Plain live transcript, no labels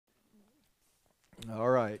All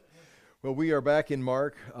right. Well, we are back in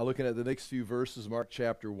Mark, looking at the next few verses, Mark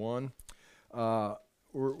chapter 1.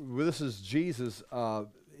 This is Jesus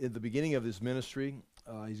in the beginning of his ministry.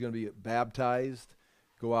 He's going to be baptized,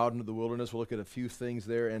 go out into the wilderness. We'll look at a few things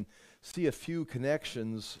there and see a few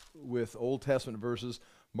connections with Old Testament verses.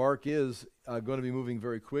 Mark is going to be moving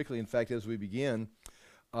very quickly. In fact, as we begin,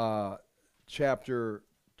 uh, chapter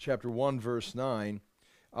 1, verse 9,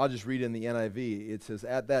 I'll just read in the NIV. It says,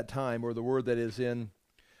 "At that time," or the word that is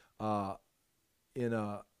uh, in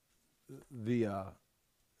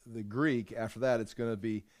the Greek. After that, it's going to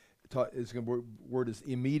be word is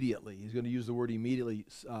immediately. He's going to use the word immediately.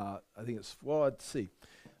 I think it's let's see.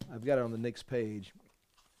 I've got it on the next page.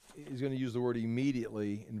 He's going to use the word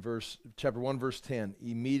immediately in chapter 1, verse 10.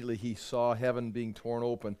 Immediately he saw heaven being torn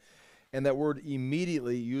open. And that word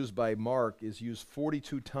immediately used by Mark is used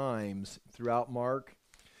 42 times throughout Mark,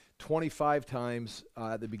 25 times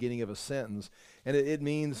at the beginning of a sentence. And it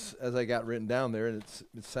means, as I got written down there, and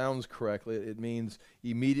it sounds correctly, it means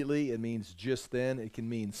immediately, it means just then, it can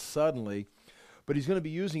mean suddenly. But he's going to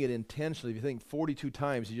be using it intentionally. If you think 42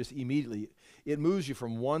 times, he just immediately, it moves you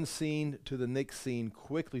from one scene to the next scene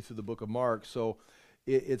quickly through the book of Mark. So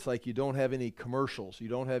it's like you don't have any commercials. You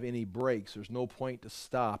don't have any breaks. There's no point to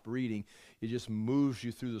stop reading. It just moves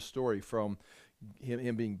you through the story from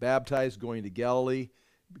him being baptized, going to Galilee,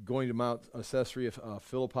 going to Mount Caesarea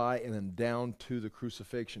Philippi, and then down to the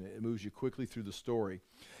crucifixion. It moves you quickly through the story.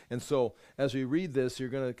 And so as we read this, you're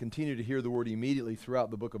going to continue to hear the word immediately throughout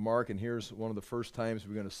the book of Mark, and here's one of the first times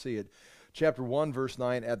we're going to see it. Chapter 1, verse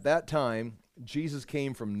 9, "At that time, Jesus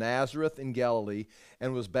came from Nazareth in Galilee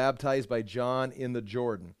and was baptized by John in the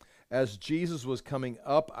Jordan. As Jesus was coming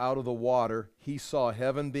up out of the water, he saw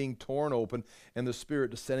heaven being torn open and the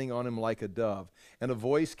Spirit descending on him like a dove. And a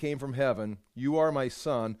voice came from heaven, 'You are my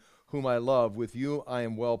Son, whom I love. With you I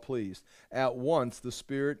am well pleased.' At once the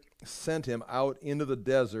Spirit sent him out into the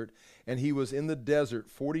desert, and he was in the desert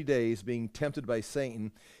 40 days, being tempted by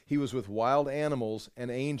Satan. He was with wild animals,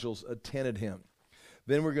 and angels attended him."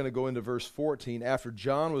 Then we're going to go into verse 14. "After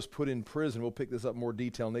John was put in prison," we'll pick this up in more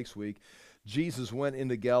detail next week, "Jesus went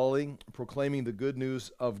into Galilee, proclaiming the good news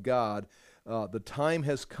of God. The time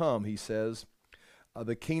has come," he says.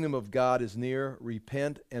 "The kingdom of God is near.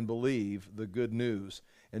 Repent and believe the good news."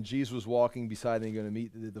 And Jesus was walking beside them, going to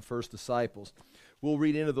meet the first disciples. We'll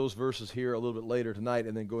read into those verses here a little bit later tonight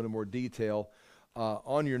and then go into more detail.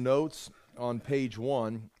 On your notes, on page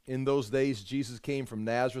 1, "In those days Jesus came from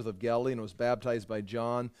Nazareth of Galilee and was baptized by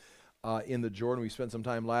John in the Jordan." We spent some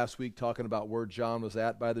time last week talking about where John was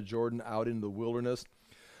at by the Jordan, out in the wilderness.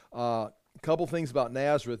 A couple things about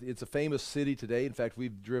Nazareth. It's a famous city today. In fact,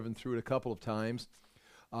 we've driven through it a couple of times.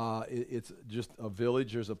 It's just a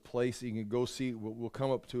village. There's a place you can go see. We'll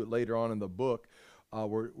come up to it later on in the book,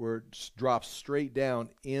 where it drops straight down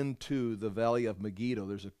into the valley of Megiddo.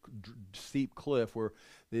 There's a steep cliff where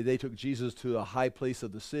they took Jesus to a high place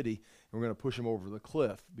of the city, and we're going to push him over the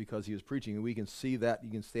cliff because he was preaching. And we can see that. You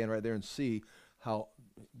can stand right there and see how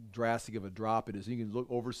drastic of a drop it is. You can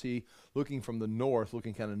looking from the north,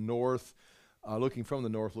 looking kind of north, looking from the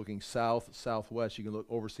north, looking south, southwest, you can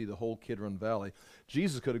oversee the whole Kidron Valley.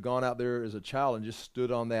 Jesus could have gone out there as a child and just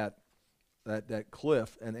stood on that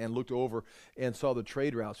cliff and looked over and saw the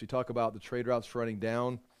trade routes. We talk about the trade routes running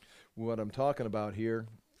down. What I'm talking about here's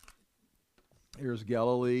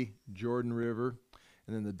Galilee, Jordan River,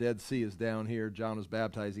 and then the Dead Sea is down here. John was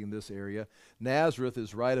baptizing in this area. Nazareth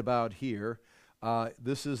is right about here.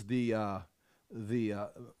 This is the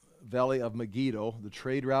Valley of Megiddo. The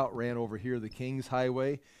trade route ran over here, the King's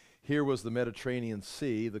Highway. Here was the Mediterranean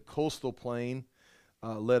Sea. The coastal plain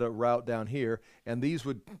led a route down here. And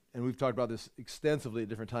we've talked about this extensively at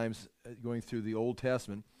different times going through the Old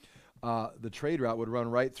Testament. The trade route would run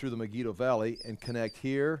right through the Megiddo Valley and connect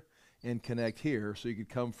here and connect here. So you could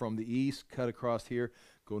come from the east, cut across here,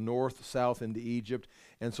 go north, south into Egypt.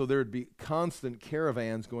 And so there would be constant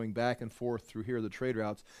caravans going back and forth through here, the trade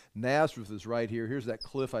routes. Nazareth is right here. Here's that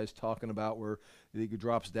cliff I was talking about where it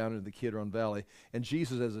drops down into the Kidron Valley. And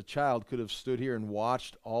Jesus, as a child, could have stood here and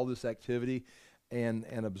watched all this activity and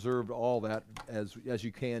observed all that as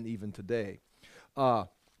you can even today.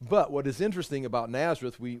 But what is interesting about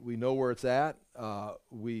Nazareth, we know where it's at. I've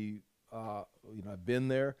been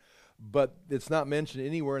there. But it's not mentioned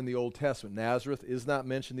anywhere in the Old Testament. Nazareth is not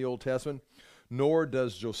mentioned in the Old Testament, nor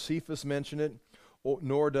does Josephus mention it,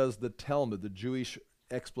 nor does the Talmud, the Jewish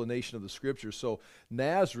explanation of the Scriptures. So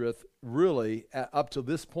Nazareth really, up to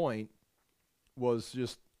this point, was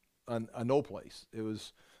just a no place. It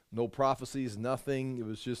was no prophecies, nothing. It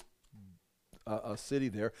was just a city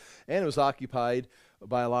there. And it was occupied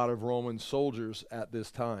by a lot of Roman soldiers at this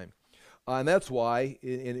time. And that's why,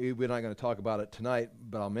 and we're not going to talk about it tonight,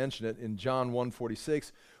 but I'll mention it, in John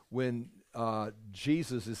 1:46, when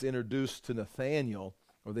Jesus is introduced to Nathanael,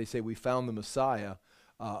 or they say, we found the Messiah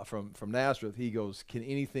from Nazareth, he goes, can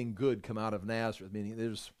anything good come out of Nazareth? Meaning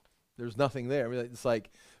there's nothing there. I mean, it's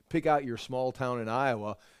like, pick out your small town in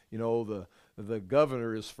Iowa. You know, the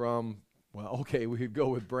governor is from, well, okay, we could go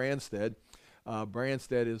with Branstead.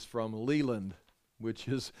 Branstead is from Leland, which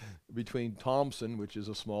is between Thompson, which is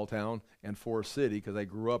a small town, and Forest City, because I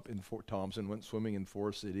grew up in Fort Thompson, went swimming in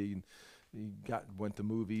Forest City, and went to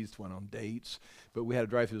movies, went on dates. But we had to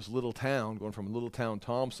drive through this little town, going from little town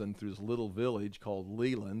Thompson through this little village called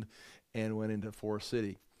Leland, and went into Forest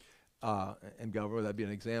City. And Governor, that'd be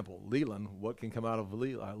an example. Leland, what can come out of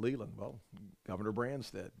Leland? Well, Governor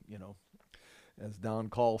Branstead, you know. As Don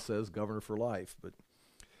Call says, governor for life. But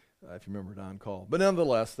if you remember Don Call. But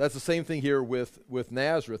nonetheless, that's the same thing here with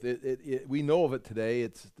Nazareth. We know of it today.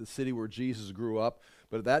 It's the city where Jesus grew up.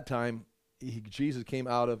 But at that time, Jesus came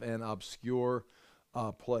out of an obscure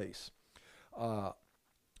place.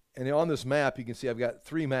 And on this map, you can see I've got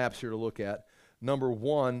 3 maps here to look at. Number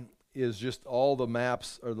 1 is just all the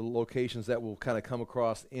maps or the locations that will kind of come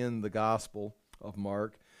across in the Gospel of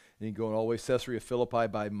Mark. And you go all the way Caesarea Philippi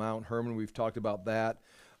by Mount Hermon. We've talked about that.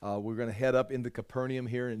 We're going to head up into Capernaum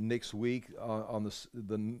here next week on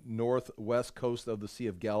the northwest coast of the Sea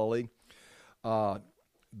of Galilee.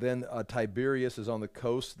 Then Tiberias is on the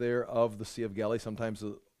coast there of the Sea of Galilee. Sometimes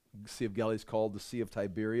the Sea of Galilee is called the Sea of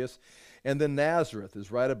Tiberias. And then Nazareth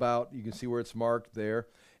is right about, you can see where it's marked there,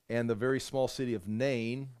 and the very small city of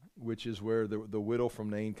Nain, which is where the widow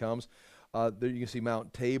from Nain comes. There you can see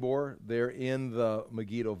Mount Tabor there in the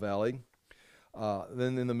Megiddo Valley.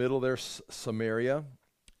 Then in the middle there's Samaria.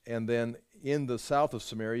 And then in the south of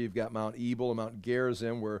Samaria, you've got Mount Ebal and Mount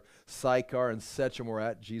Gerizim, where Sychar and Shechem were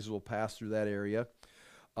at. Jesus will pass through that area.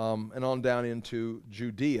 And on down into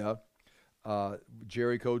Judea,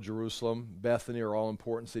 Jericho, Jerusalem, Bethany are all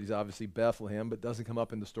important cities. Obviously Bethlehem, but doesn't come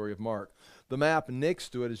up in the story of Mark. The map next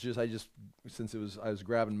to it is since I was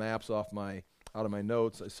grabbing maps out of my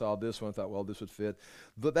notes, I saw this one. I thought, well, this would fit.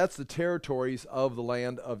 But that's the territories of the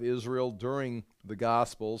land of Israel during the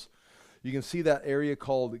Gospels. You can see that area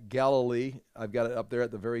called Galilee. I've got it up there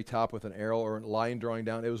at the very top with an arrow or a line drawing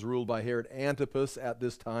down. It was ruled by Herod Antipas at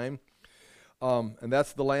this time. And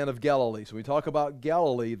that's the land of Galilee. So when we talk about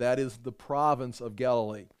Galilee, that is the province of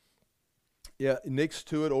Galilee. Yeah, next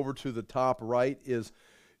to it, over to the top right, is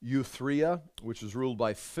Euthria, which is ruled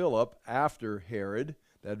by Philip after Herod.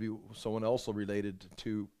 That'd be someone also related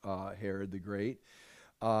to Herod the Great.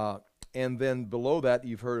 And then below that,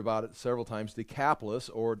 you've heard about it several times, Decapolis,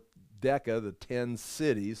 or Decca, the 10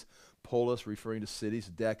 cities. Polis referring to cities,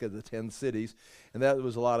 Decca, the 10 cities. And that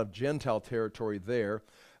was a lot of Gentile territory there.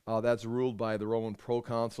 That's ruled by the Roman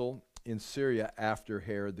proconsul in Syria after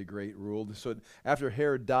Herod the Great ruled. So after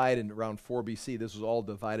Herod died in around 4 BC, this was all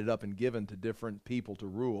divided up and given to different people to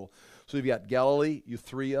rule. So you've got Galilee,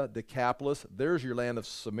 Euthria, Decapolis. There's your land of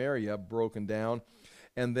Samaria broken down.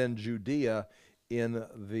 And then Judea in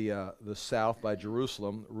the south by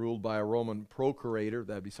Jerusalem, ruled by a Roman procurator.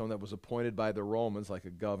 That'd be someone that was appointed by the Romans, like a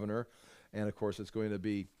governor. And of course, it's going to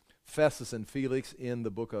be Festus and Felix in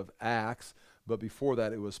the book of Acts. But before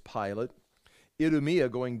that, it was Pilate. Idumea,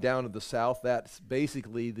 going down to the south, that's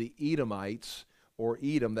basically the Edomites, or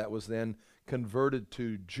Edom, that was then converted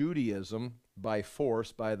to Judaism by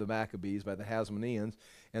force by the Maccabees, by the Hasmoneans,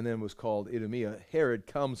 and then was called Idumea. Herod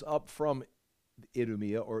comes up from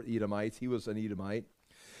Idumea, or Edomites. He was an Edomite.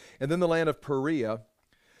 And then the land of Perea,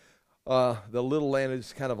 the little land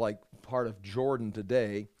is kind of like part of Jordan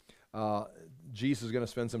today. Jesus is going to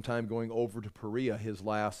spend some time going over to Perea his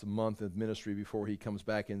last month of ministry before he comes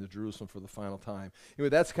back into Jerusalem for the final time. Anyway,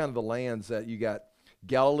 that's kind of the lands that you got.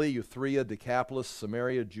 Galilee, Euthria, Decapolis,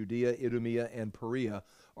 Samaria, Judea, Idumea, and Perea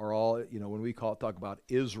are all, when we talk about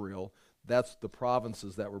Israel, that's the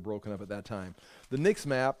provinces that were broken up at that time. The next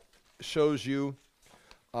map shows you,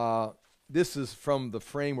 this is from the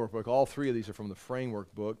framework book. All 3 of these are from the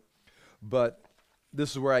framework book, but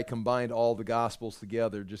this is where I combined all the Gospels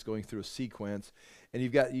together, just going through a sequence. And you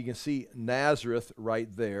can see Nazareth right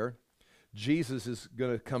there. Jesus is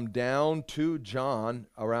going to come down to John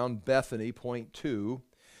around Bethany, point 2.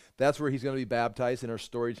 That's where he's going to be baptized in our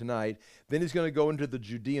story tonight. Then he's going to go into the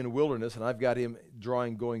Judean wilderness, and I've got him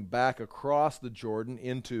going back across the Jordan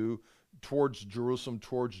towards Jerusalem,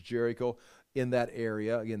 towards Jericho, in that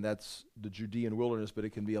area. Again, that's the Judean wilderness, but it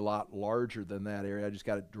can be a lot larger than that area. I just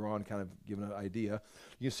got it drawn, kind of giving an idea.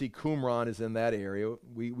 You can see Qumran is in that area.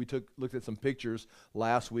 We looked at some pictures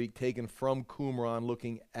last week taken from Qumran,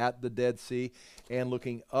 looking at the Dead Sea and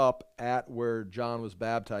looking up at where John was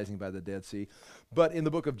baptizing by the Dead Sea. But in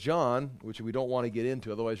the book of John, which we don't want to get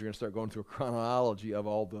into, otherwise you're going to start going through a chronology of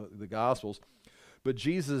all the Gospels, but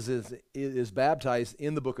Jesus is baptized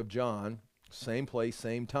in the book of John, same place,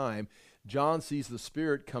 same time. John sees the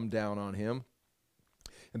Spirit come down on him,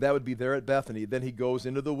 and that would be there at Bethany. Then he goes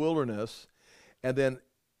into the wilderness, and then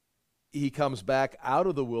he comes back out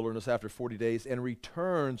of the wilderness after 40 days and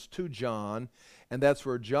returns to John, and that's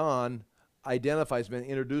where John identifies and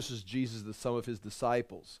introduces Jesus to some of his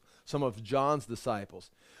disciples, some of John's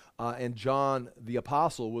disciples. And John the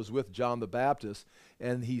Apostle was with John the Baptist,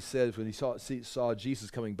 and he says, when he saw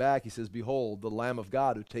Jesus coming back, he says, "Behold, the Lamb of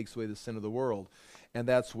God who takes away the sin of the world." And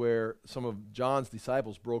that's where some of John's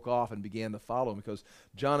disciples broke off and began to follow him, because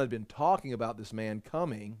John had been talking about this man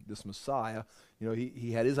coming, this Messiah. You know,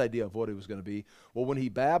 he had his idea of what it was going to be. Well, when he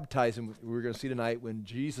baptized him, we're going to see tonight, when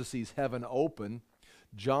Jesus sees heaven open,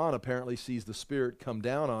 John apparently sees the Spirit come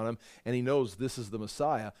down on him, and he knows this is the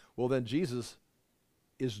Messiah. Well, then Jesus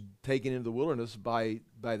is taken into the wilderness by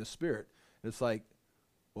the Spirit. And it's like,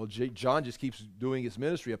 well, John just keeps doing his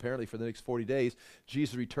ministry apparently for the next 40 days.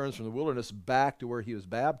 Jesus returns from the wilderness back to where he was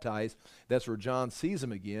baptized. That's where John sees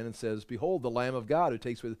him again and says, "Behold, the Lamb of God who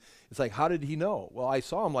takes with." It's like, how did he know? Well, I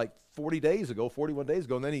saw him like 41 days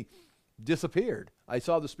ago, and then he disappeared. I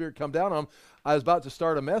saw the Spirit come down on him. I was about to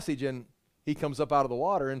start a message, and he comes up out of the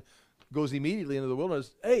water and goes immediately into the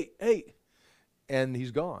wilderness. Hey, and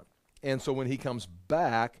he's gone. And so when he comes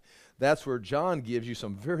back, that's where John gives you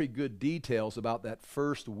some very good details about that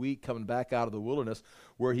first week coming back out of the wilderness,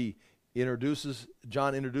 where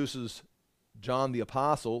John introduces John the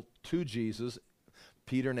Apostle to Jesus.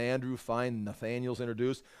 Peter and Andrew find Nathanael's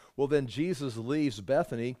introduced. Well, then Jesus leaves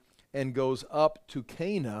Bethany and goes up to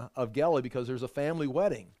Cana of Galilee because there's a family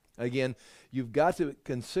wedding. Again, you've got to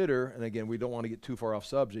consider, and again, we don't want to get too far off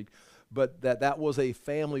subject, but that was a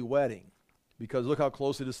family wedding. Because look how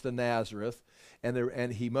close it is to Nazareth,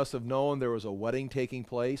 and he must have known there was a wedding taking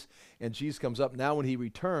place. And Jesus comes up. Now when he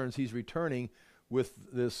returns, he's returning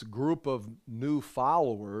with this group of new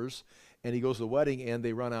followers, and he goes to the wedding, and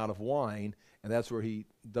they run out of wine, and that's where he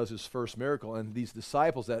does his first miracle. And these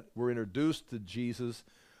disciples that were introduced to Jesus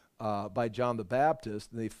by John the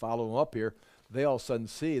Baptist, and they follow him up here, they all of a sudden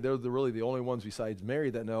see, they're really the only ones besides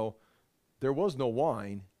Mary that know, there was no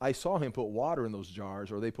wine. I saw him put water in those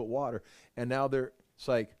jars, or they put water, and now it's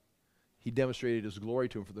like he demonstrated his glory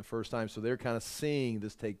to him for the first time. So they're kind of seeing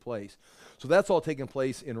this take place. So that's all taking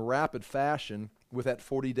place in rapid fashion with that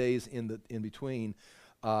 40 days in between,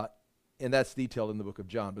 and that's detailed in the book of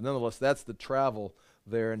John. But nonetheless, that's the travel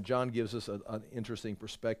there, and John gives us an interesting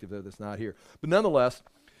perspective there that's not here. But nonetheless,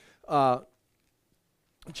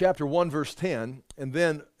 chapter 1, verse 10, and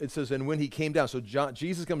then it says, "And when he came down," so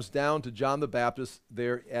Jesus comes down to John the Baptist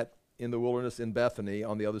there in the wilderness in Bethany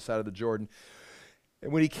on the other side of the Jordan.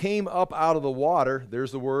 And when he came up out of the water,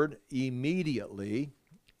 there's the word immediately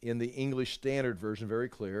in the English Standard Version, very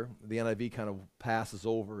clear. The NIV kind of passes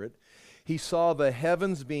over it. He saw the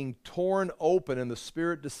heavens being torn open and the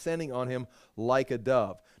Spirit descending on him like a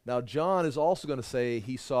dove. Now, John is also going to say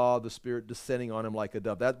he saw the Spirit descending on him like a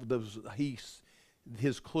dove. That was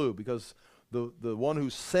his clue, because the one who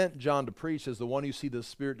sent John to preach says the one you see the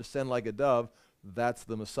Spirit descend like a dove, that's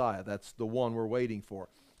the Messiah. That's the one we're waiting for.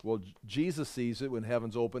 Well, Jesus sees it when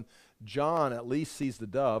heaven's open. John at least sees the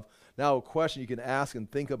dove. Now, a question you can ask and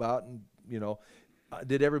think about, and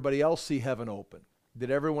did everybody else see heaven open? Did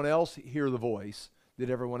everyone else hear the voice? Did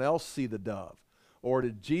everyone else see the dove? Or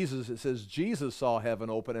did Jesus, it says Jesus saw heaven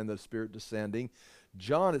open and the Spirit descending.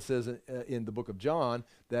 John, it says in the book of John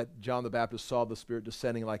that John the Baptist saw the Spirit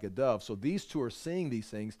descending like a dove. So these two are seeing these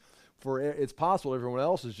things. It's possible everyone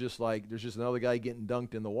else is just like, there's just another guy getting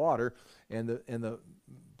dunked in the water, and the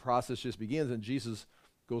process just begins, and Jesus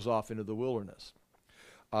goes off into the wilderness.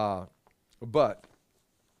 But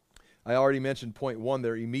I already mentioned point 1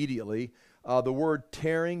 there immediately. The word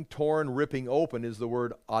tearing, torn, ripping open is the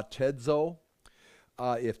word atedzo.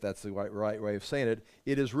 If that's the right way of saying it.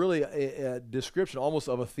 It is really a description almost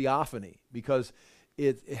of a theophany, because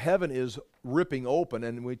heaven is ripping open.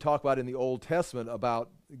 And we talk about in the Old Testament about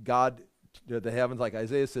God, the heavens, like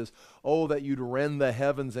Isaiah says, "Oh, that you'd rend the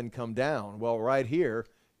heavens and come down." Well, right here,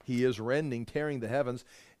 he is rending, tearing the heavens,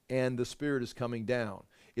 and the Spirit is coming down.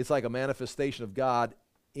 It's like a manifestation of God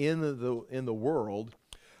in the world.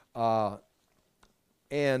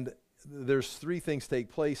 And there's 3 things take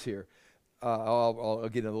place here. I'll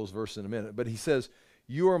get into those verses in a minute. But he says,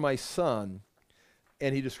 "You are my son,"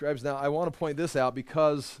 and he describes. Now, I want to point this out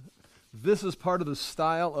because this is part of the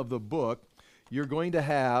style of the book. You're going to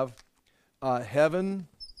have heaven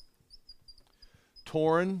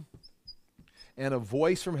torn, and a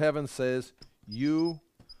voice from heaven says, "You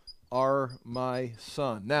are my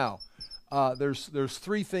son." Now, there's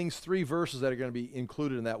three verses that are going to be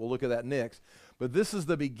included in that. We'll look at that next. But this is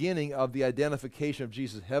the beginning of the identification of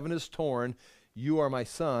Jesus. Heaven is torn. You are my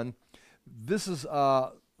son. This is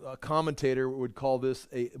a commentator would call this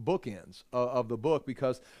a bookends of the book,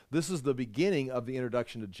 because this is the beginning of the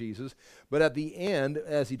introduction to Jesus. But at the end,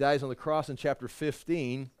 as he dies on the cross in chapter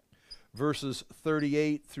 15, verses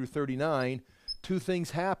 38 through 39, two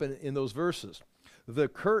things happen in those verses. The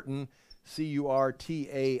curtain,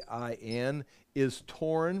 curtain, is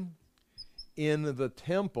torn in the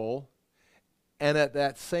temple, and at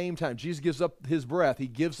that same time, Jesus gives up his breath. He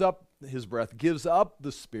gives up his breath, gives up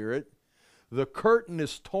the Spirit. The curtain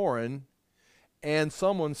is torn, and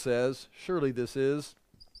someone says, "Surely this is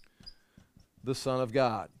the Son of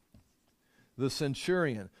God." The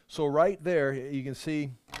centurion. So right there, you can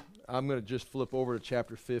see, I'm going to just flip over to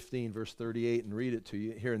chapter 15, verse 38, and read it to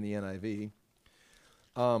you here in the NIV.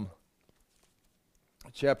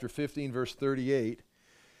 Chapter 15, verse 38.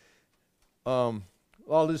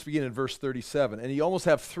 I'll just begin in verse 37. And you almost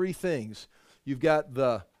have three things. You've got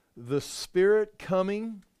the Spirit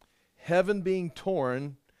coming, heaven being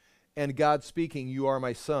torn, and God speaking, "You are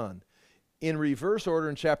my son." In reverse order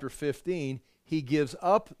in chapter 15, he gives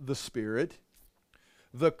up the Spirit,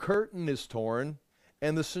 the curtain is torn,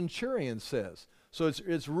 and the centurion says. So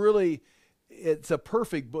it's really, it's a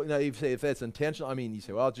perfect book. Now you say if that's intentional, I mean, you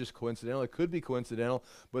say, well, it's just coincidental. It could be coincidental,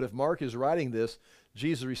 but if Mark is writing this,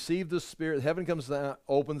 Jesus received the Spirit, heaven comes down,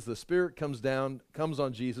 opens, the Spirit comes down, comes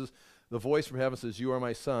on Jesus, the voice from heaven says, "You are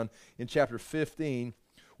my son." In chapter 15,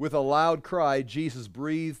 with a loud cry, Jesus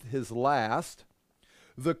breathed his last.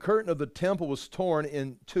 The curtain of the temple was torn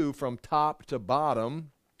in two from top to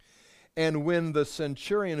bottom. And when the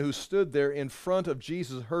centurion who stood there in front of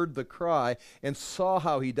Jesus heard the cry and saw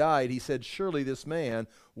how he died, he said, "Surely this man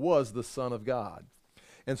was the Son of God."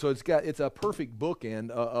 And so it's a perfect bookend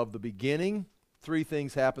of the beginning. Three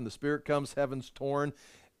things happen. The Spirit comes, heaven's torn,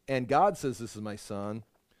 and God says, "This is my son."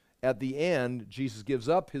 At the end, Jesus gives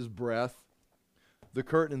up his breath. The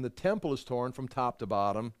curtain in the temple is torn from top to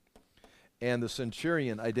bottom, and the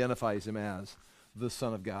centurion identifies him as the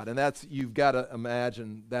Son of God. And that's, you've got to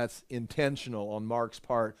imagine, that's intentional on Mark's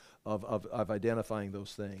part of identifying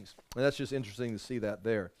those things. And that's just interesting to see that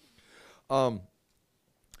there. Now,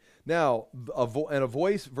 and a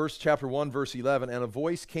voice, chapter 1, verse 11, and a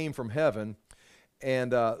voice came from heaven,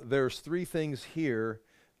 and there's three things here.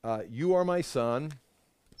 "You are my son,"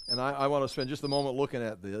 and I want to spend just a moment looking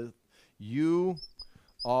at this. "You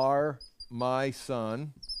are my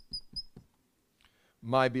son,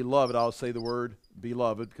 my beloved." I'll say the word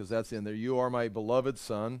beloved because that's in there. "You are my beloved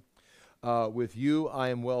son. With you I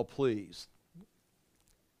am well pleased."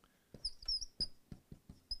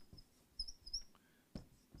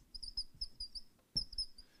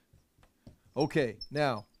 Okay,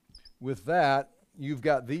 now, with that, you've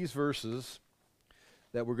got these verses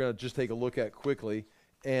that we're going to just take a look at quickly.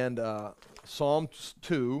 And Psalm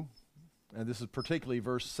 2, and this is particularly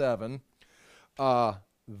verse 7.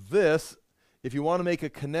 This, if you want to make a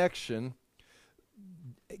connection,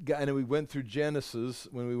 and we went through Genesis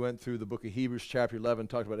when we went through the book of Hebrews chapter 11,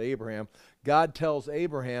 talked about Abraham. God tells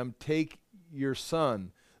Abraham, "Take your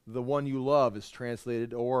son," the one you love is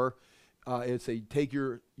translated, or it's take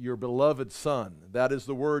your beloved son. That is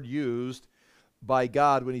the word used by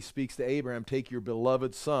God when he speaks to Abraham, "Take your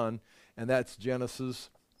beloved son," and that's Genesis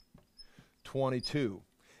 22.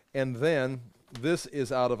 And then this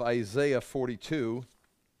is out of Isaiah 42.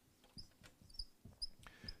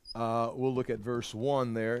 We'll look at verse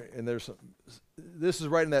 1 there, and this is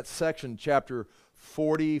right in that section, chapter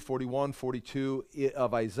 40, 41, 42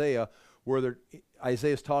 of Isaiah, where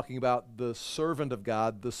Isaiah is talking about the servant of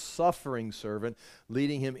God, the suffering servant,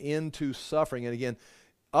 leading him into suffering. And again,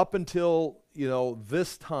 up until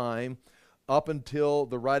this time, up until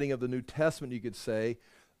the writing of the New Testament, you could say,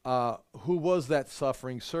 who was that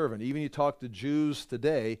suffering servant? Even you talk to Jews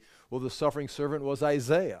today, well, the suffering servant was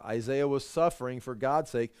Isaiah. Isaiah was suffering for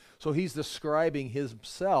God's sake, so he's describing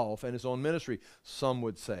himself and his own ministry, some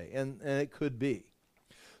would say, and it could be.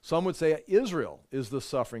 Some would say Israel is the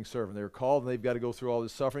suffering servant. They're called, and they've got to go through all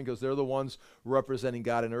this suffering because they're the ones representing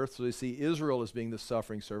God on earth, so they see Israel as being the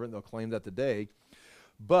suffering servant. They'll claim that today.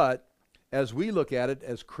 But as we look at it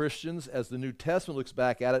as Christians, as the New Testament looks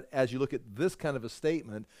back at it, as you look at this kind of a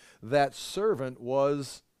statement, that servant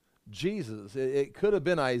was Jesus. It could have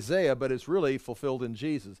been Isaiah, but it's really fulfilled in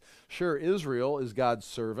Jesus. Sure, Israel is God's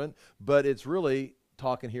servant, but it's really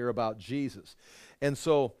talking here about Jesus. And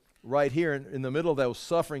so right here in the middle of those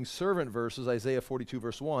suffering servant verses, Isaiah 42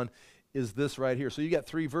 verse 1, is this right here. So you got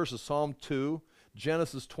three verses, Psalm 2,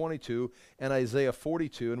 Genesis 22, and Isaiah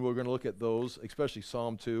 42, and we're going to look at those, especially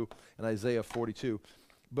Psalm 2 and Isaiah 42.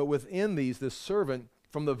 But within these, this servant,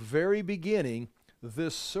 from the very beginning,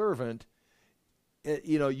 this servant,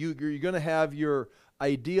 you're going to have your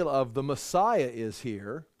ideal of the Messiah is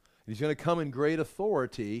here. He's going to come in great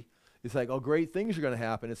authority. It's like, oh, great things are going to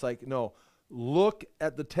happen. It's like, no, look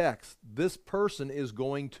at the text. This person is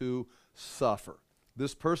going to suffer.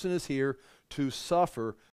 This person is here to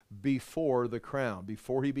suffer before the crown,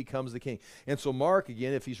 before he becomes the king. And so Mark,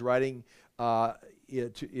 again, if he's writing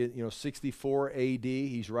 64 AD,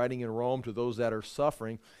 he's writing in Rome to those that are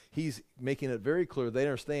suffering, he's making it very clear they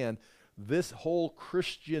understand this whole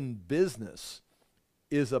Christian business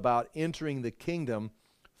is about entering the kingdom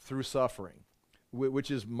through suffering,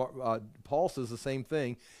 which is, Paul says the same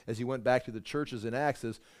thing as he went back to the churches in Acts,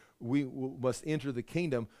 is we must enter the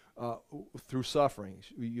kingdom through suffering.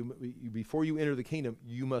 Before you enter the kingdom,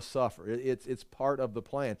 you must suffer. It's part of the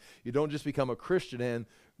plan. You don't just become a Christian and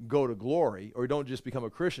go to glory, or you don't just become a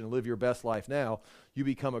Christian and live your best life now. You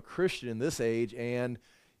become a Christian in this age, and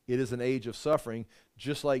it is an age of suffering.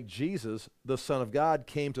 Just like Jesus, the Son of God,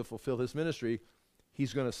 came to fulfill his ministry,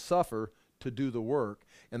 he's going to suffer to do the work.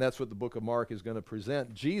 And that's what the book of Mark is going to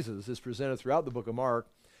present. Jesus is presented throughout the book of Mark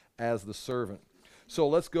as the servant. So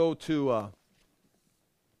let's go to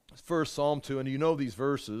first Psalm 2, and you know these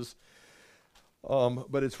verses,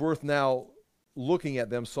 but it's worth now looking at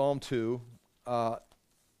them, Psalm 2,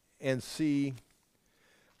 and see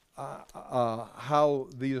how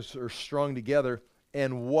these are strung together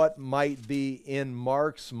and what might be in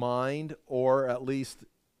Mark's mind, or at least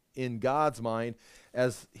in God's mind,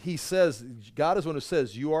 as he says, God is one who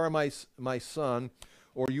says, you are my son,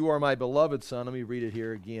 or you are my beloved son. Let me read it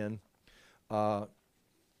here again. And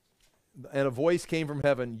a voice came from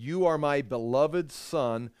heaven, you are my beloved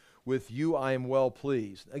son, with you I am well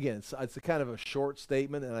pleased. Again, it's a kind of a short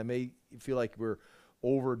statement, and I may feel like we're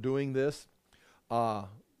overdoing this.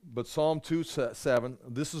 But Psalm 2:7,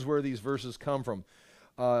 this is where these verses come from.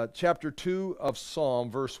 Chapter 2 of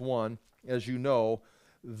Psalm, verse 1, as you know,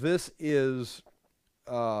 this is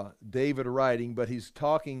David writing, but he's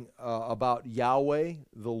talking about Yahweh,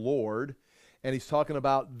 the Lord, and he's talking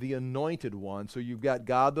about the anointed one. So you've got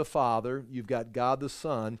God the Father, you've got God the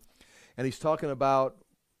Son, and he's talking about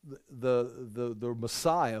the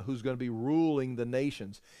Messiah who's going to be ruling the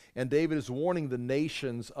nations. And David is warning the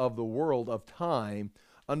nations of the world of time,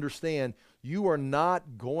 understand, you are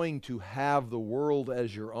not going to have the world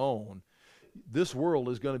as your own. This world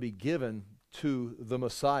is going to be given to the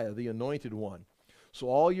Messiah, the anointed one. So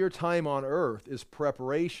all your time on earth is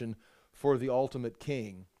preparation for the ultimate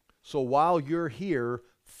king. So while you're here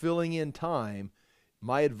filling in time,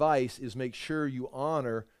 my advice is make sure you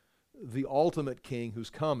honor the ultimate king who's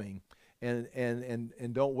coming,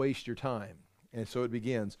 and don't waste your time. And so it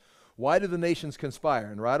begins. Why do the nations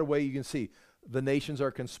conspire? And right away you can see the nations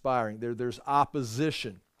are conspiring. There's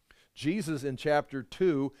opposition. Jesus in chapter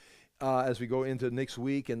 2, as we go into next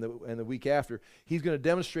week and the week after, he's going to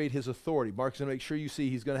demonstrate his authority. Mark's going to make sure you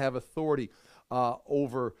see he's going to have authority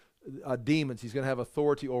over demons. He's going to have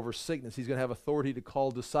authority over sickness. He's going to have authority to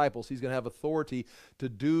call disciples. He's going to have authority to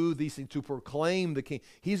do these things, to proclaim the king.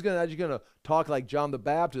 He's going to talk like John the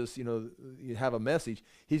Baptist, you have a message.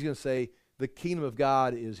 He's going to say, the kingdom of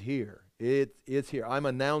God is here. It's here. I'm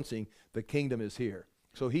announcing the kingdom is here.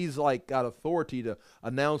 So he's like got authority to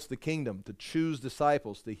announce the kingdom, to choose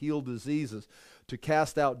disciples, to heal diseases, to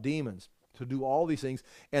cast out demons, to do all these things.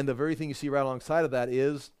 And the very thing you see right alongside of that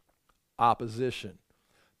is opposition.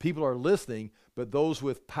 People are listening, but those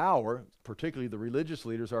with power, particularly the religious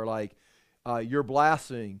leaders, are like, you're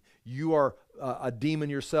blaspheming. You are a demon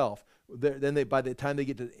yourself. Then by the time they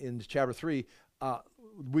get into chapter 3,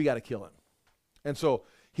 we got to kill him. And so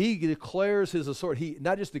he declares his authority. He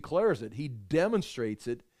not just declares it, he demonstrates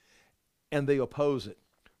it, and they oppose it,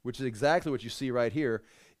 which is exactly what you see right here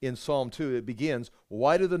in Psalm 2. It begins,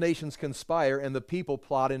 why do the nations conspire and the people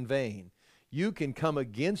plot in vain? You can come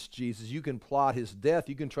against Jesus. You can plot his death.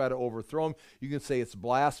 You can try to overthrow him. You can say it's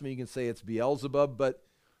blasphemy. You can say it's Beelzebub, but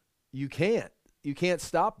you can't. You can't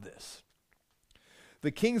stop this.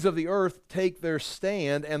 The kings of the earth take their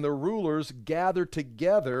stand, and the rulers gather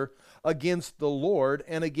together against the Lord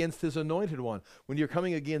and against his anointed one. When you're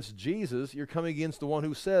coming against Jesus, you're coming against the one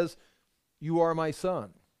who says, you are my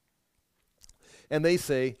son. And they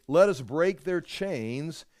say, let us break their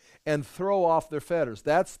chains and throw off their fetters.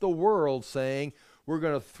 That's the world saying, we're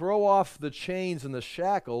going to throw off the chains and the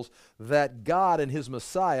shackles that God and his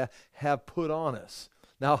Messiah have put on us.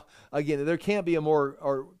 Now, again, there can't be a more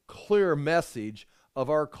or clear message of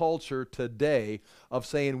our culture today of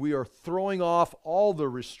saying we are throwing off all the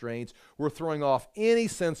restraints, we're throwing off any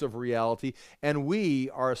sense of reality, and we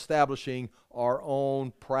are establishing our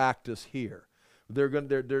own practice here. They're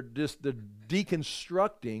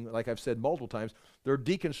deconstructing, like I've said multiple times, they're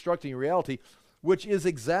deconstructing reality, which is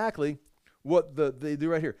exactly what they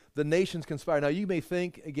do right here. The nations conspire. Now you may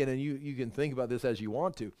think, again, and you can think about this as you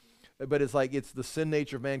want to, but it's like it's the sin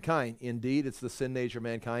nature of mankind. Indeed, it's the sin nature of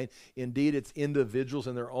mankind. Indeed, it's individuals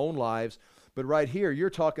in their own lives. But right here, you're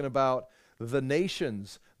talking about the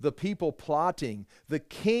nations, the people plotting, the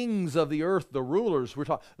kings of the earth, the rulers. We're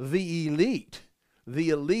talking the elite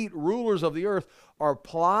rulers of the earth are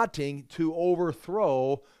plotting to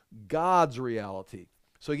overthrow God's reality.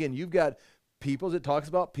 So again, you've got peoples. It talks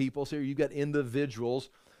about peoples here. You've got individuals.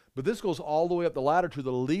 But this goes all the way up the ladder to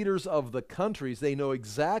the leaders of the countries. They know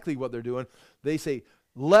exactly what they're doing. They say,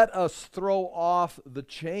 let us throw off the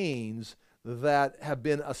chains that have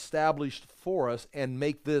been established for us and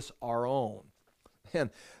make this our own. And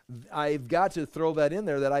I've got to throw that in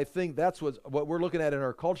there, that I think that's what we're looking at in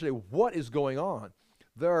our culture today. What is going on?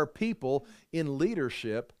 There are people in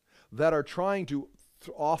leadership that are trying to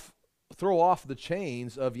throw off the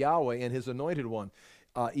chains of Yahweh and his anointed one.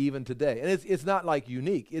 Even today. And it's not like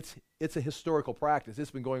unique. It's a historical practice.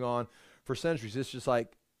 It's been going on for centuries. It's just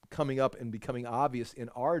like coming up and becoming obvious in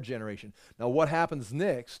our generation. Now what happens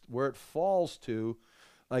next, where it falls to,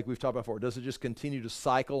 like we've talked about before, does it just continue to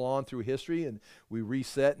cycle on through history and we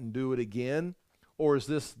reset and do it again? Or is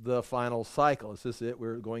this the final cycle? Is this it?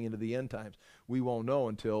 We're going into the end times. We won't know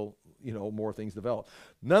until, more things develop.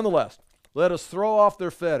 Nonetheless, let us throw off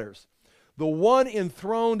their fetters. The one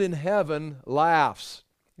enthroned in heaven laughs.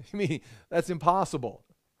 I mean, that's impossible.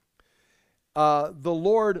 The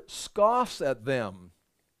Lord scoffs at them.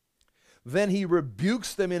 Then he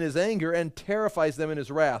rebukes them in his anger and terrifies them in his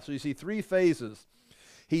wrath. So you see three phases.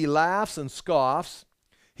 He laughs and scoffs.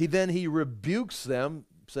 Then he rebukes them,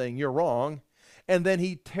 saying, you're wrong. And then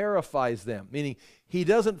he terrifies them, meaning he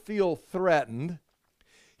doesn't feel threatened.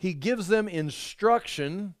 He gives them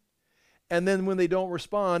instruction. And then when they don't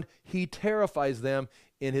respond, he terrifies them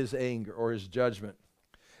in his anger or his judgment.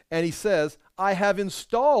 And he says, I have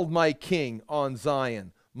installed my king on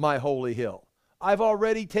Zion, my holy hill. I've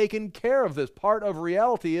already taken care of this. Part of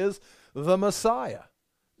reality is the Messiah.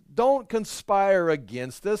 Don't conspire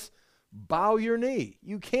against us. Bow your knee.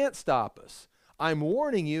 You can't stop us. I'm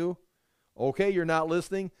warning you. Okay, you're not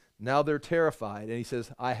listening. Now they're terrified. And he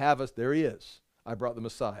says, I have us. There he is. I brought the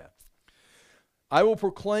Messiah. I will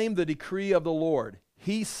proclaim the decree of the Lord.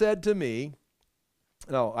 He said to me,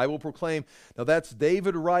 I will proclaim, now that's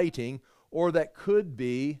David writing, or that could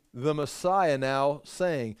be the Messiah now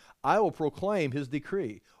saying, I will proclaim his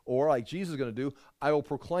decree. Or like Jesus is going to do, I will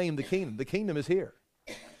proclaim the kingdom. The kingdom is here.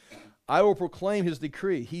 I will proclaim his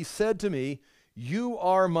decree. He said to me, you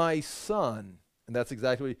are my son. And that's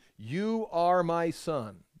exactly what you are my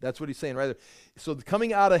son. That's what he's saying right there. So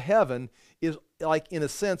coming out of heaven is like, in a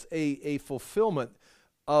sense, a fulfillment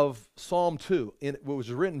of Psalm 2. It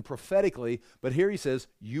was written prophetically, but here he says,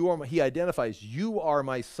 he identifies, you are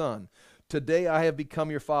my son. Today I have become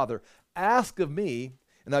your father. Ask of me,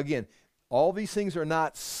 and again, all these things are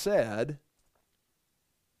not said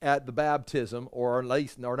at the baptism, or at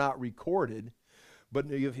least are not recorded, but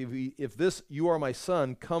if this, you are my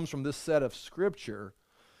son, comes from this set of scripture,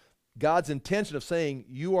 God's intention of saying,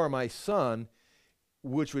 you are my son,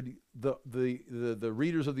 which would the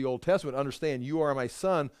readers of the Old Testament understand, you are my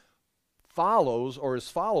son, follows or is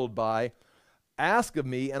followed by, ask of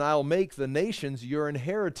me and I'll make the nations your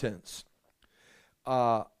inheritance,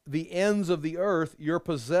 the ends of the earth your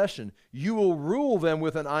possession. You will rule them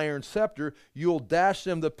with an iron scepter. You'll dash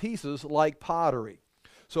them to pieces like pottery.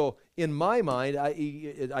 So in my mind,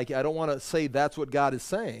 I don't want to say that's what God is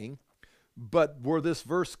saying, but where this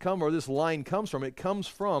verse or this line comes from, it comes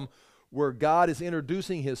from where God is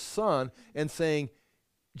introducing his son and saying,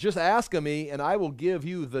 just ask of me and I will give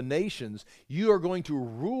you the nations. You are going to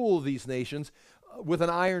rule these nations with an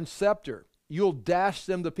iron scepter. You'll dash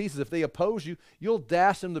them to pieces. If they oppose you, you'll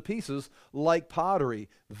dash them to pieces like pottery.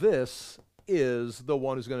 This is the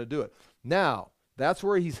one who's going to do it. Now, that's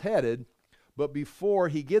where he's headed, but before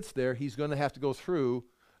he gets there, he's going to have to go through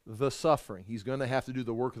the suffering. He's going to have to do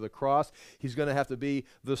the work of the cross. He's going to have to be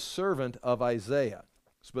the servant of Isaiah.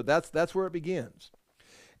 But that's where it begins.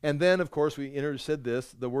 And then, of course, we said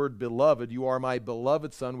this, the word beloved, you are my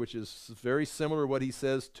beloved son, which is very similar to what he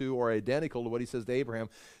says to, or identical to what he says to Abraham.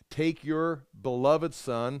 Take your beloved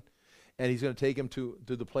son, and he's going to take him to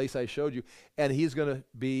the place I showed you, and he's going to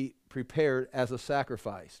be prepared as a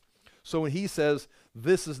sacrifice. So when he says,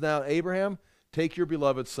 this is now Abraham, take your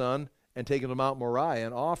beloved son and take him to Mount Moriah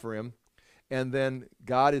and offer him. And then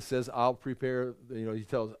God, it says, I'll prepare, he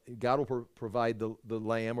tells, God will provide the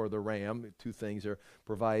lamb or the ram, two things there,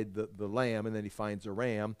 provide the lamb, and then he finds a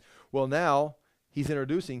ram. Well, now he's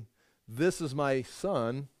introducing, this is my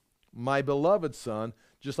son, my beloved son,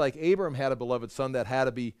 just like Abraham had a beloved son that had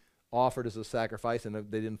to be offered as a sacrifice, and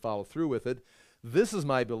they didn't follow through with it. This is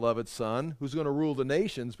my beloved son who's going to rule the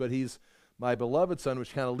nations, but he's my beloved son,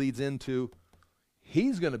 which kind of leads into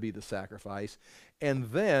he's going to be the sacrifice. And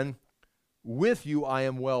then, with you I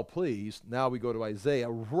am well pleased. Now we go to Isaiah,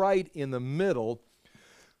 right in the middle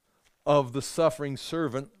of the suffering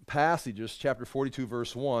servant passages, chapter 42,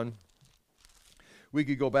 verse 1. We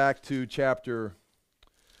could go back to chapter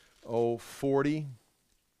 40.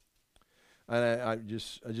 And I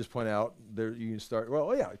just point out there you can start.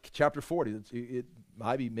 Well, yeah, chapter 40. It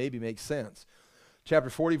maybe makes sense. Chapter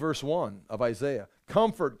 40, verse 1 of Isaiah.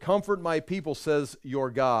 Comfort, comfort my people, says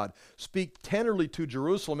your God. Speak tenderly to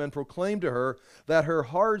Jerusalem and proclaim to her that her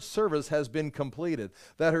hard service has been completed,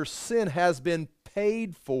 that her sin has been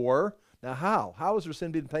paid for. Now how? How has her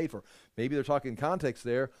sin been paid for? Maybe they're talking context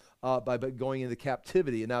there by going into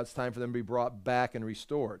captivity, and now it's time for them to be brought back and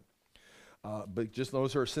restored. But just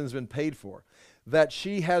notice her sin's been paid for. That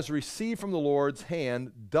she has received from the Lord's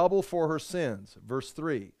hand double for her sins. Verse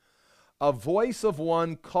 3. A voice of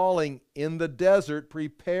one calling in the desert,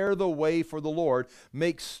 prepare the way for the Lord,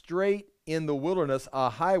 make straight in the wilderness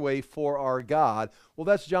a highway for our God. Well,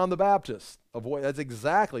 that's John the Baptist. That's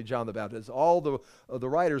exactly John the Baptist. All the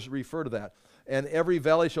writers refer to that. And every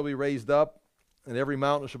valley shall be raised up, and every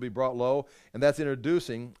mountain shall be brought low. And that's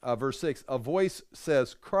introducing verse 6. A voice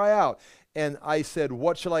says, cry out. And I said,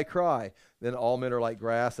 what shall I cry? Then all men are like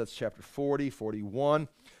grass. That's chapter 40, 41.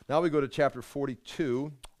 Now we go to chapter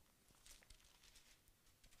 42.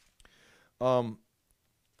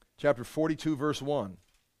 Chapter 42, verse 1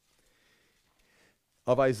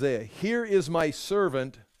 of Isaiah. Here is my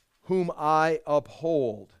servant whom I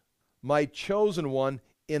uphold, my chosen one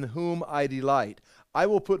in whom I delight. I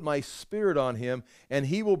will put my spirit on him, and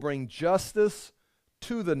he will bring justice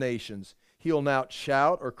to the nations. He will not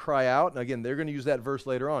shout or cry out. And again, they're going to use that verse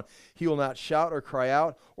later on. He will not shout or cry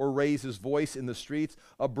out or raise his voice in the streets.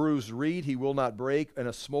 A bruised reed he will not break, and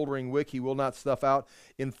a smoldering wick he will not snuff out.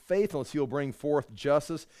 In faithfulness he will bring forth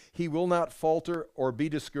justice. He will not falter or be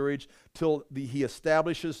discouraged till he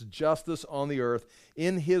establishes justice on the earth.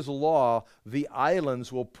 In his law the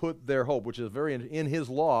islands will put their hope, which is in his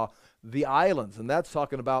law, the islands. And that's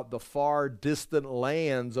talking about the far distant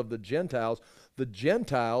lands of the Gentiles. The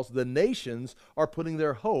Gentiles, the nations, are putting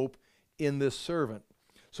their hope in this servant.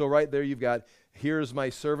 So right there you've got, here is my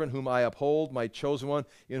servant whom I uphold, my chosen one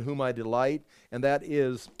in whom I delight. And that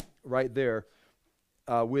is right there,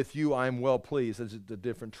 with you I am well pleased. That's a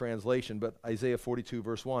different translation, but Isaiah 42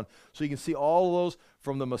 verse 1. So you can see all of those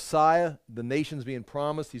from the Messiah, the nations being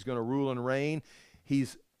promised. He's going to rule and reign.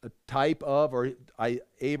 He's a type of,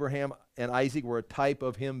 Abraham and Isaac were a type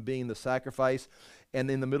of him being the sacrifice. And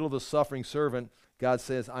in the middle of the suffering servant, God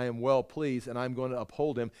says, I am well pleased, and I'm going to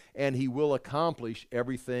uphold him, and he will accomplish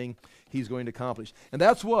everything he's going to accomplish. And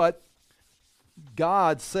that's what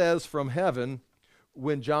God says from heaven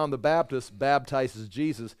when John the Baptist baptizes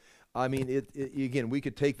Jesus. I mean, again, we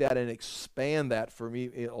could take that and expand that for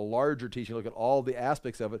me, a larger teaching, look at all the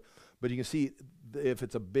aspects of it. But you can see if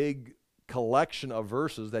it's a big collection of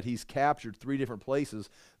verses that he's captured 3 different places,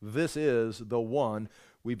 this is the one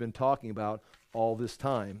we've been talking about all this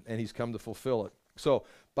time, and he's come to fulfill it. So,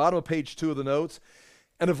 bottom of page 2 of the notes.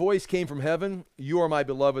 And a voice came from heaven, you are my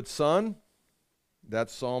beloved son.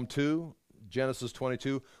 That's Psalm 2. Genesis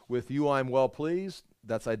 22, with you I'm well pleased.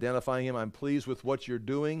 That's identifying him. I'm pleased with what you're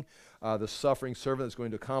doing. The suffering servant is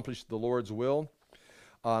going to accomplish the Lord's will.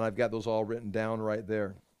 And I've got those all written down right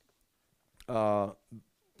there.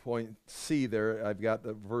 Point C there, I've got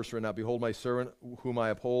the verse written out. Behold my servant whom I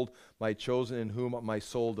uphold, my chosen in whom my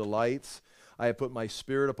soul delights. I have put my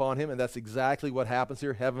spirit upon him, and that's exactly what happens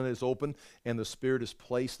here. Heaven is open, and the spirit is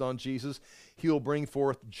placed on Jesus. He will bring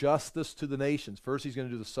forth justice to the nations. First, he's going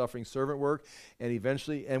to do the suffering servant work, and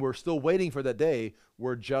eventually, and we're still waiting for that day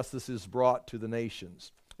where justice is brought to the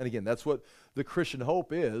nations. And again, that's what the Christian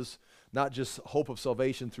hope is, not just hope of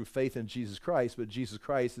salvation through faith in Jesus Christ, but Jesus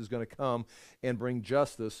Christ is going to come and bring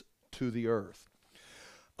justice to the earth.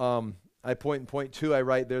 I point in point 2, I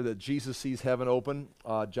write there that Jesus sees heaven open.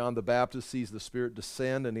 John the Baptist sees the Spirit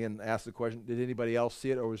descend, and then asks the question, did anybody else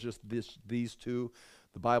see it, or was just these two?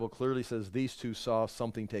 The Bible clearly says these two saw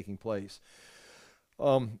something taking place.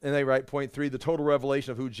 And they write point 3, the total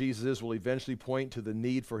revelation of who Jesus is will eventually point to the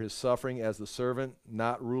need for his suffering as the servant,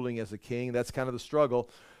 not ruling as a king. That's kind of the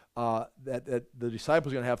struggle that the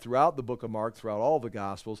disciples are going to have throughout the book of Mark, throughout all the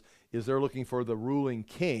Gospels, is they're looking for the ruling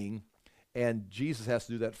king. And Jesus has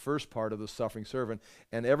to do that first part of the suffering servant.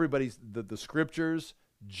 And everybody's, the scriptures,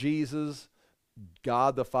 Jesus,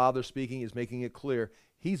 God the Father speaking, is making it clear.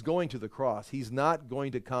 He's going to the cross. He's not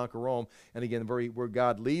going to conquer Rome. And again, where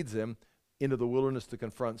God leads him into the wilderness to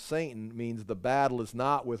confront Satan means the battle is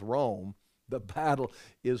not with Rome. The battle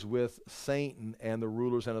is with Satan and the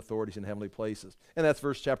rulers and authorities in heavenly places. And that's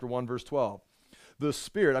chapter 1, verse 12. The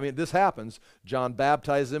Spirit, I mean, this happens. John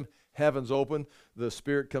baptizes him. Heaven's open, the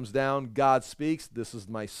Spirit comes down, God speaks, this is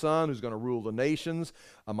my Son who's going to rule the nations,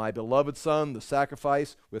 my beloved Son, the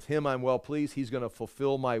sacrifice, with him I'm well pleased, he's going to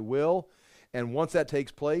fulfill my will. And once that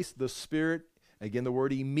takes place, the Spirit, again the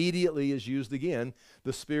word immediately is used again,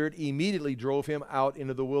 the Spirit immediately drove him out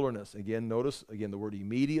into the wilderness. Again, notice, again the word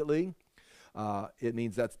immediately, it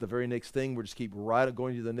means that's the very next thing, we're just keep right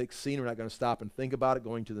going to the next scene, we're not going to stop and think about it,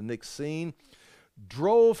 going to the next scene.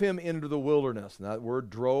 Drove him into the wilderness. Now that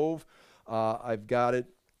word drove, I've got it,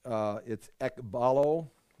 it's ekbalo.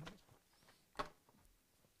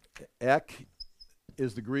 Ek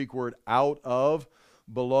is the Greek word out of.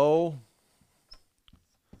 Below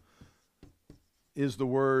is the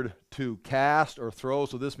word to cast or throw,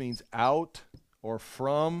 so this means out or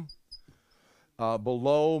from.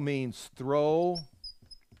 Below means throw,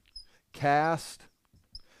 cast.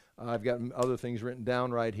 I've got other things written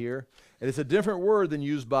down right here. And it's a different word than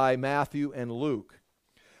used by Matthew and Luke.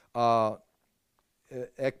 Ekbalo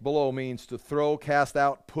means to throw, cast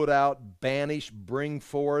out, put out, banish, bring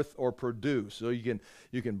forth, or produce. So you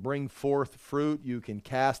can bring forth fruit, you can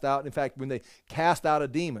cast out. In fact, when they cast out a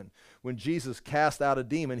demon, when Jesus cast out a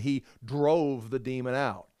demon, he drove the demon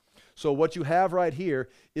out. So what you have right here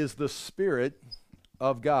is the Spirit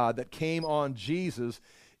of God that came on Jesus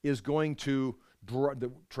is going to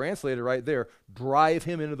translated right there, drive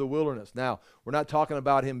him into the wilderness. Now, we're not talking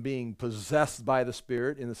about him being possessed by the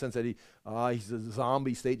Spirit in the sense that he's a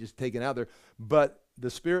zombie state just taken out there, but the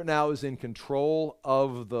Spirit now is in control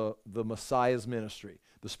of the Messiah's ministry.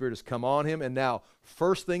 The Spirit has come on him, and now,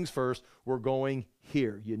 first things first, we're going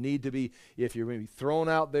here. You need to be, if you're going to be thrown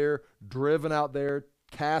out there, driven out there,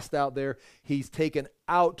 cast out there, he's taken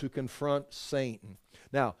out to confront Satan.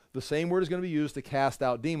 Now, the same word is going to be used to cast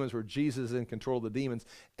out demons, where Jesus is in control of the demons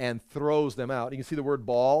and throws them out. You can see the word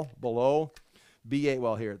ball below. B-A,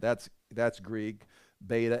 well, here, that's Greek.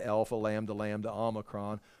 Beta, alpha, lambda,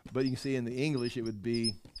 omicron. But you can see in the English it would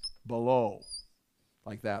be below,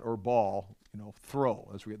 like that, or ball, throw.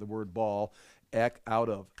 That's where we get the word ball, ek, out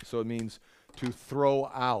of. So it means to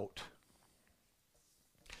throw out.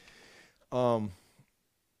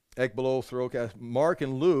 Ek, below, throw, cast. Mark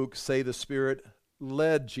and Luke say the Spirit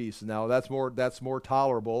led Jesus. Now that's more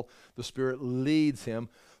tolerable. The Spirit leads him.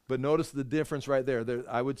 But notice the difference right there.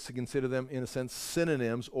 I would consider them in a sense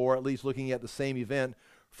synonyms, or at least looking at the same event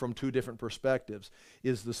from two different perspectives.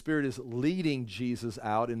 Is the Spirit is leading Jesus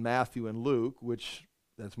out in Matthew and Luke, which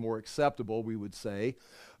that's more acceptable, we would say.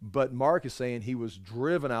 But Mark is saying he was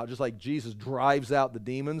driven out, just like Jesus drives out the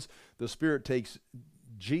demons. The Spirit takes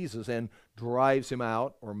Jesus and drives him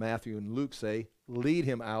out, or Matthew and Luke say, lead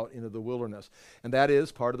him out into the wilderness. And that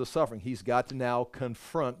is part of the suffering. He's got to now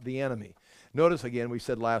confront the enemy. Notice again, we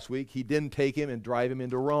said last week, he didn't take him and drive him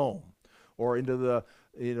into Rome or into the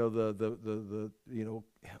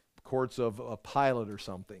courts of Pilate or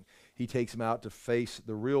something. He takes him out to face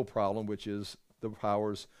the real problem, which is the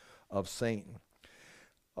powers of Satan.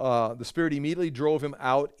 The Spirit immediately drove him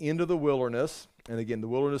out into the wilderness. And again, the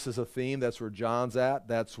wilderness is a theme. That's where John's at.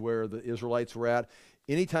 That's where the Israelites were at.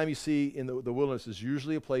 Anytime you see in the wilderness is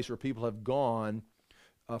usually a place where people have gone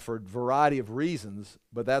for a variety of reasons,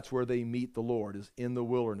 but that's where they meet the Lord, is in the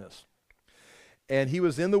wilderness. And he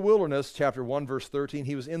was in the wilderness, chapter 1, verse 13,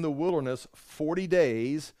 he was in the wilderness 40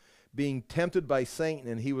 days being tempted by Satan,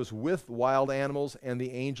 and he was with wild animals, and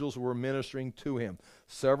the angels were ministering to him.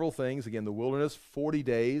 Several things. Again, the wilderness, 40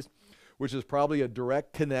 days, which is probably a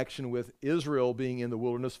direct connection with Israel being in the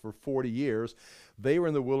wilderness for 40 years. They were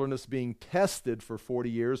in the wilderness being tested for 40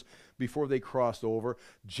 years before they crossed over.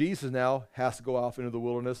 Jesus now has to go off into the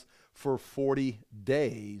wilderness for 40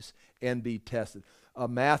 days and be tested.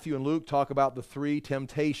 Matthew and Luke talk about the three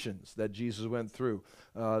temptations that Jesus went through.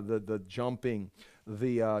 The jumping,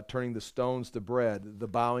 the turning the stones to bread, the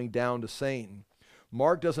bowing down to Satan.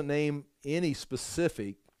 Mark doesn't name any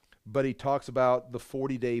specific, but he talks about the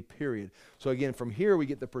 40-day period. So again, from here we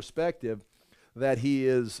get the perspective that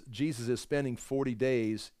Jesus is spending 40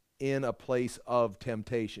 days in a place of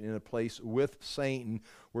temptation, in a place with Satan,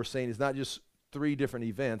 where Satan is not just 3 different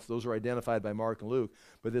events. Those are identified by Mark and Luke.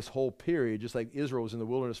 But this whole period, just like Israel was in the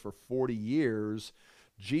wilderness for 40 years,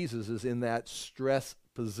 Jesus is in that stress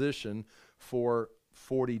position for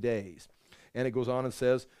 40 days. And it goes on and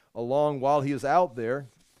says, while he is out there,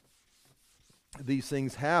 these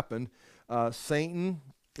things happen. Satan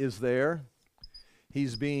is there.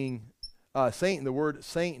 He's being, Satan, the word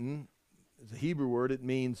Satan is a Hebrew word. It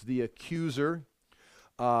means the accuser,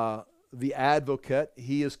 the advocate.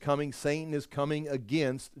 He is coming, Satan is coming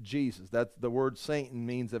against Jesus. That's the word Satan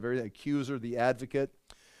means, the very accuser, the advocate,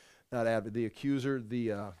 the accuser,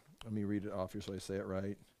 let me read it off here so I say it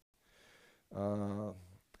right.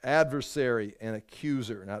 Adversary and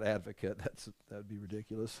accuser, not advocate. That'd be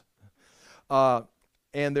ridiculous. And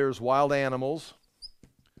there's wild animals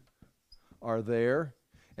are there.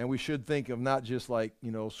 And we should think of not just like,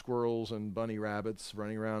 squirrels and bunny rabbits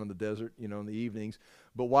running around in the desert, in the evenings,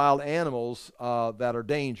 but wild animals that are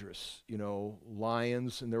dangerous,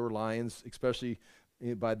 lions, and there were lions, especially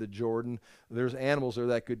by the Jordan. There's animals there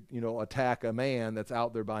that could, attack a man that's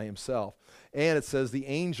out there by himself. And it says the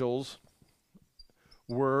angels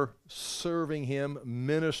were serving him,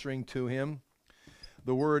 ministering to him.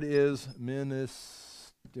 The word is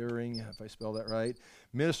ministering, if I spell that right.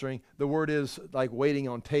 Ministering, the word is like waiting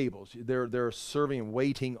on tables. They're serving and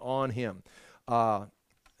waiting on him. And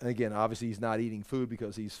again, obviously he's not eating food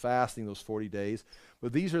because he's fasting those 40 days.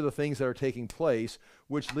 But these are the things that are taking place,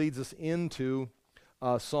 which leads us into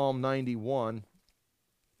Psalm 91.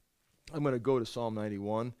 I'm going to go to Psalm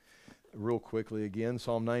 91 real quickly again.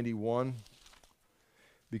 Psalm 91,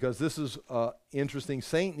 because this is interesting.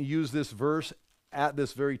 Satan used this verse at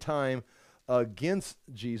this very time against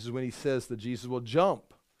Jesus when he says that Jesus will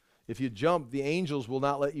jump. If you jump, the angels will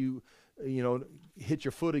not let you, hit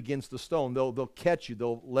your foot against the stone. They'll catch you.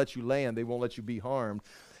 They'll let you land. They won't let you be harmed.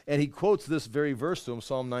 And he quotes this very verse to him,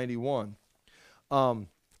 Psalm 91.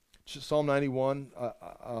 Psalm 91,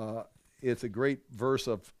 it's a great verse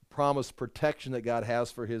of promised protection that God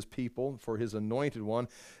has for his people, for his anointed one,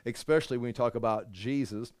 especially when we talk about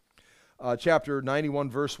Jesus. Chapter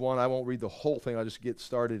 91, verse 1, I won't read the whole thing. I'll just get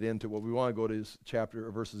started into what we want to go to is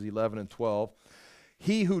verses 11 and 12.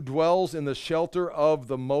 He who dwells in the shelter of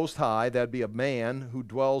the Most High, that'd be a man who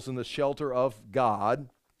dwells in the shelter of God,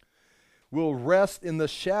 will rest in the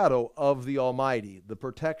shadow of the Almighty, the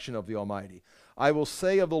protection of the Almighty. I will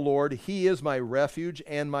say of the Lord, he is my refuge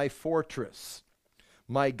and my fortress,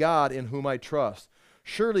 my God in whom I trust.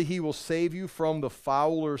 Surely he will save you from the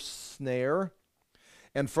fowler's snare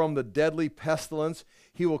and from the deadly pestilence.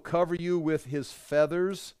 He will cover you with his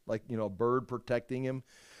feathers, like, a bird protecting him.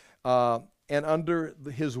 And under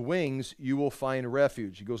his wings you will find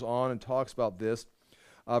refuge. He goes on and talks about this.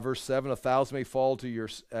 Verse 7, 1,000 may fall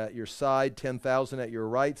at your side, 10,000 at your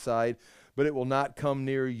right side, but it will not come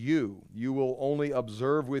near you. You will only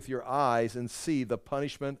observe with your eyes and see the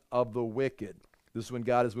punishment of the wicked. This is when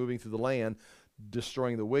God is moving through the land,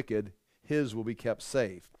 destroying the wicked. His will be kept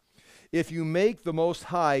safe. If you make the Most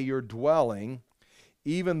High your dwelling,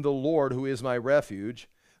 even the Lord who is my refuge,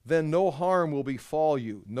 then no harm will befall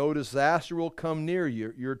you. No disaster will come near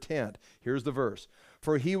your tent. Here's the verse.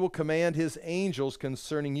 For he will command his angels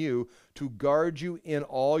concerning you to guard you in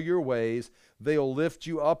all your ways. They'll lift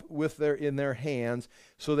you up in their hands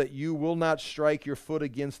so that you will not strike your foot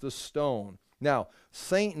against a stone. Now,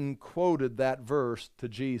 Satan quoted that verse to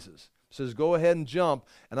Jesus. Says, go ahead and jump,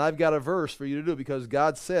 and I've got a verse for you to do, because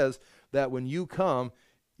God says that when you come,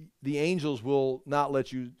 the angels will not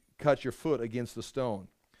let you cut your foot against the stone.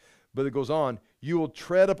 But it goes on, you will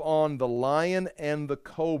tread upon the lion and the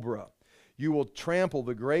cobra. You will trample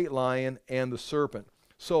the great lion and the serpent.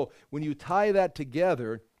 So when you tie that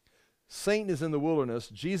together, Satan is in the wilderness.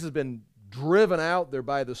 Jesus has been driven out there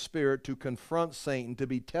by the Spirit to confront Satan, to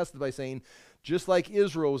be tested by Satan, just like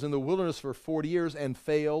Israel was in the wilderness for 40 years and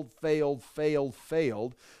failed.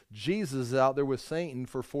 Jesus is out there with Satan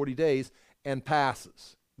for 40 days and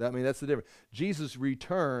passes. That's the difference. Jesus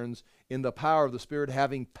returns in the power of the Spirit,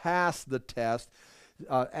 having passed the test.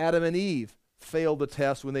 Adam and Eve failed the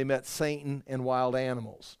test when they met Satan and wild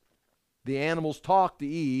animals. The animals talked to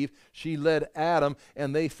Eve. She led Adam,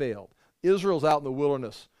 and they failed. Israel's out in the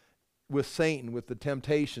wilderness with Satan, with the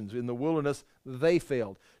temptations. In the wilderness, they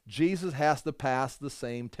failed. Jesus has to pass the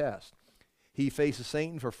same test. He faces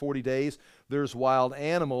Satan for 40 days. There's wild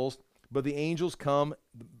animals, but the angels come,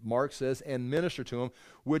 Mark says, and minister to him,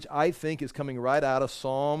 which I think is coming right out of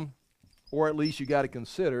Psalm or at least you got to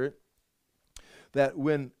consider it, that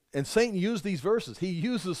when, and Satan used these verses. He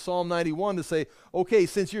uses Psalm 91 to say, okay,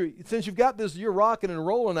 since you've got this, you're rocking and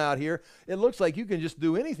rolling out here, it looks like you can just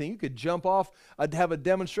do anything. You could jump off, have a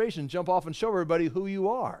demonstration, jump off and show everybody who you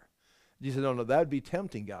are. Jesus said, no, that would be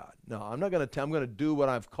tempting God. No, I'm not going to, I'm going to do what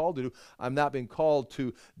I've called to do. I'm not being called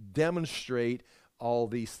to demonstrate all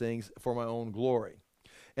these things for my own glory.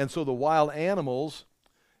 And so the wild animals,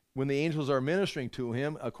 when the angels are ministering to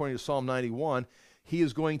him, according to Psalm 91, he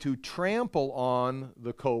is going to trample on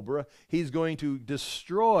the cobra. He's going to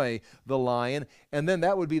destroy the lion. And then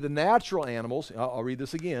that would be the natural animals. I'll read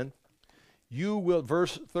this again. You will,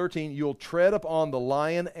 verse 13, you'll tread upon the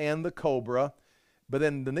lion and the cobra. But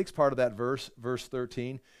then the next part of that verse, verse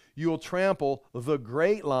 13, you will trample the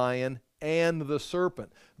great lion and the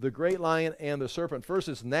serpent. The great lion and the serpent. First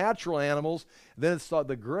it's natural animals. Then it's thought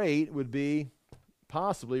the great would be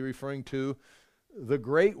possibly referring to the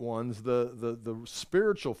great ones, the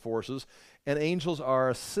spiritual forces, and angels are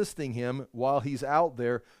assisting him while he's out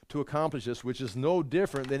there to accomplish this, which is no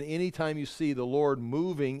different than any time you see the Lord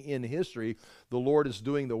moving in history. The Lord is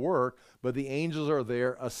doing the work, but the angels are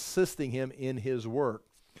there assisting him in his work.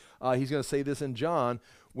 He's going to say this in John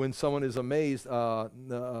when someone is amazed.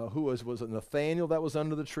 Who was it Nathaniel that was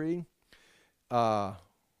under the tree?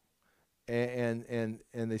 And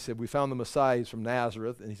they said, we found the Messiah. He's from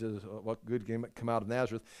Nazareth. And he says, what good can come out of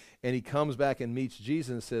Nazareth? And he comes back and meets Jesus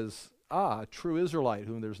and says, a true Israelite,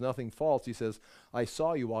 whom there's nothing false. He says, I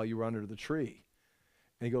saw you while you were under the tree.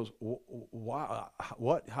 And he goes, wow,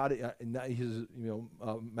 what? How did? He's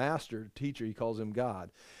master, teacher. He calls him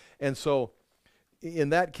God. And so in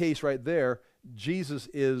that case right there, Jesus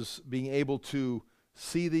is being able to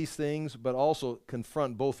see these things, but also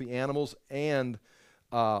confront both the animals and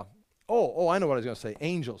I know what I was going to say.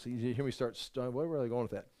 Angels. You hear me start, where were I going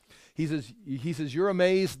with that? He says, you're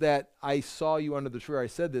amazed that I saw you under the tree. I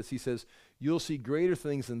said this. He says, you'll see greater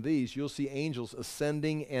things than these. You'll see angels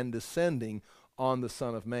ascending and descending on the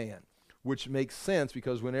Son of Man, which makes sense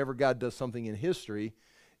because whenever God does something in history,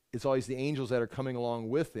 it's always the angels that are coming along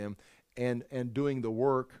with him and doing the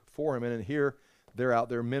work for him. And in here, they're out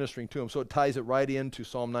there ministering to him. So it ties it right into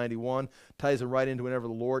Psalm 91, ties it right into whenever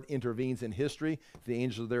the Lord intervenes in history. The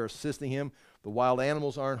angels are there assisting him. The wild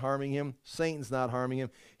animals aren't harming him. Satan's not harming him.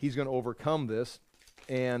 He's going to overcome this.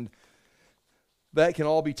 And that can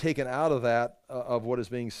all be taken out of that, of what is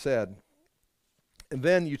being said. And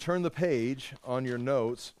then you turn the page on your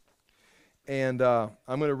notes, and I'm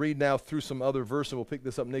going to read now through some other verses, and we'll pick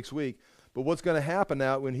this up next week. But what's going to happen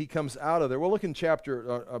now when he comes out of there? Well, look in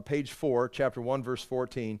page 4, chapter 1, verse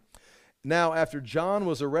 14. Now, after John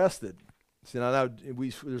was arrested, see,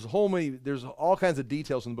 there's all kinds of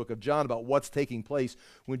details in the book of John about what's taking place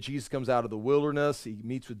when Jesus comes out of the wilderness. He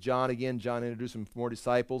meets with John again. John introduced him to more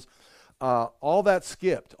disciples. All that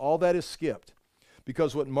is skipped.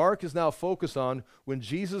 Because what Mark is now focused on, when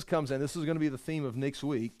Jesus comes in, this is going to be the theme of next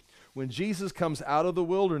week, when Jesus comes out of the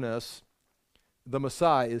wilderness, the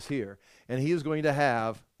Messiah is here, and he is going to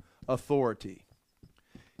have authority.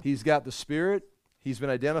 He's got the Spirit. He's been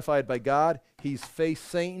identified by God. He's faced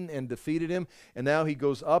Satan and defeated him, and now he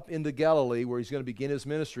goes up into Galilee where he's going to begin his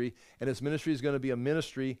ministry, and his ministry is going to be a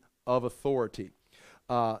ministry of authority.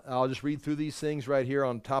 I'll just read through these things right here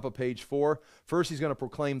on top of page 4. First, he's going to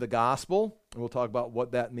proclaim the gospel, and we'll talk about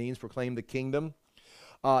what that means, proclaim the kingdom.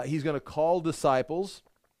 He's going to call disciples,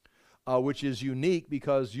 which is unique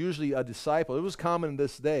because usually a disciple, it was common in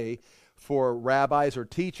this day for rabbis or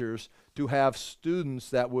teachers to have students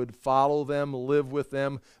that would follow them, live with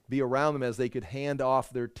them, be around them as they could hand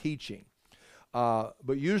off their teaching.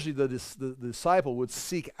 But usually the disciple would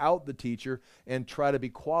seek out the teacher and try to be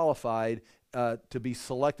qualified to be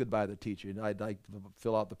selected by the teacher. And I'd like to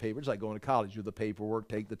fill out the papers, like going to college, do the paperwork,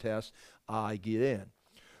 take the test, I get in.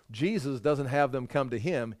 Jesus doesn't have them come to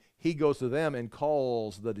him. He goes to them and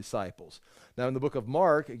calls the disciples. Now in the book of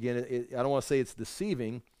Mark, again, I don't want to say it's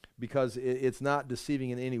deceiving because it's not deceiving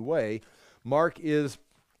in any way. Mark is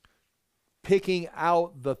picking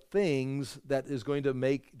out the things that is going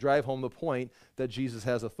to drive home the point that Jesus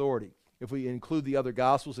has authority. If we include the other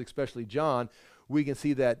Gospels, especially John, we can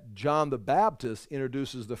see that John the Baptist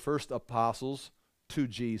introduces the first apostles to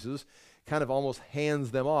Jesus, kind of almost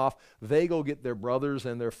hands them off. They go get their brothers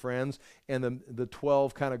and their friends, and the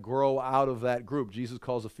 12 kind of grow out of that group. Jesus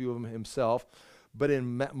calls a few of them himself. But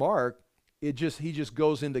in Mark, he just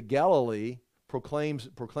goes into Galilee,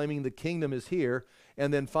 proclaiming the kingdom is here,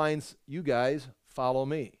 and then finds, you guys, follow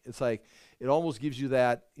me. It's like, it almost gives you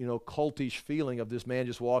that, cultish feeling of this man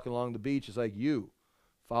just walking along the beach. It's like, you,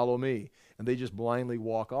 follow me. And they just blindly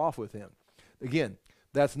walk off with him. Again,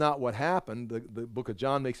 That's not what happened. The book of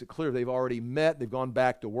John makes it clear they've already met. They've gone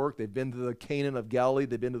back to work. They've been to the Canaan of Galilee.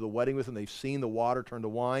 They've been to the wedding with him. They've seen the water turn to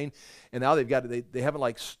wine. And now they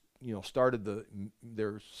haven't started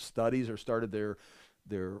their studies or started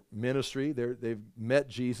their ministry. They've met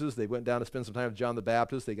Jesus. They went down to spend some time with John the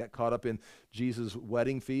Baptist. They got caught up in Jesus'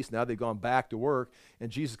 wedding feast. Now they've gone back to work.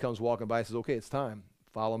 And Jesus comes walking by and says, okay, it's time.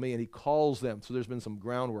 Follow me. And he calls them. So there's been some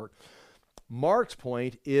groundwork. Mark's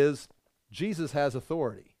point is Jesus has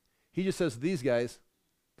authority. He just says to these guys,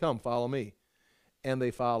 come, follow me. And they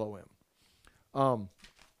follow him.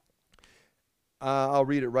 I'll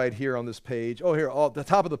read it right here on this page. Oh, here, at the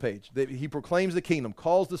top of the page. He proclaims the kingdom,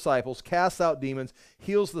 calls disciples, casts out demons,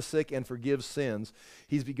 heals the sick, and forgives sins.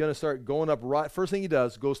 He's going to start going up right. First thing he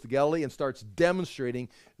does, goes to Galilee and starts demonstrating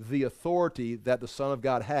the authority that the Son of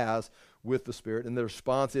God has with the Spirit. And the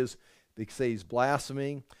response is, they say he's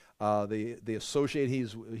blaspheming. They associate,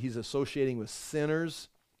 he's associating with sinners.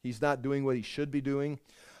 He's not doing what he should be doing.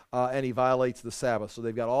 And he violates the Sabbath. So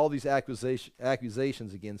they've got all these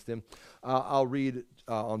accusations against him. I'll read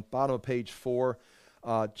on bottom of page 4,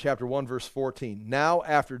 chapter 1, verse 14. Now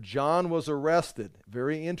after John was arrested,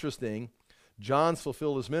 very interesting, John's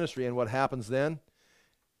fulfilled his ministry, and what happens then?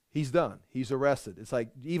 He's done. He's arrested. It's like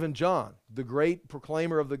even John, the great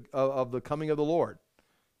proclaimer of the coming of the Lord,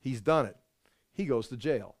 he's done it. He goes to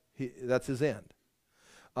jail. That's his end.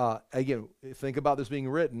 Again, think about this being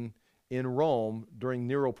written in Rome during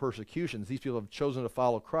Nero persecutions. These people have chosen to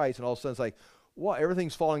follow Christ, and all of a sudden it's like, well,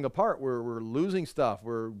 everything's falling apart. We're losing stuff.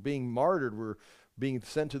 We're being martyred. We're being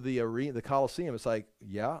sent to the arena, the Colosseum. It's like,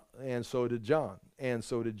 yeah, and so did John, and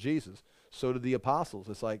so did Jesus. So did the apostles.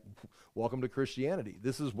 It's like, welcome to Christianity.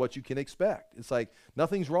 This is what you can expect. It's like,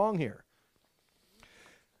 nothing's wrong here.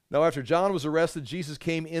 Now, after John was arrested, Jesus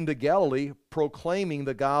came into Galilee proclaiming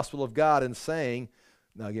the gospel of God and saying,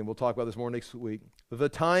 now again, we'll talk about this more next week, the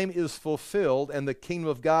time is fulfilled and the kingdom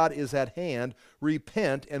of God is at hand.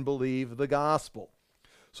 Repent and believe the gospel.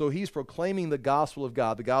 So he's proclaiming the gospel of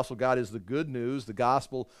God. The gospel of God is the good news. The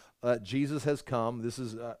gospel, Jesus has come. This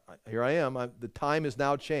is, here I am. The time is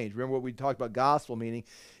now changed. Remember what we talked about gospel meaning?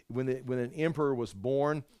 When an emperor was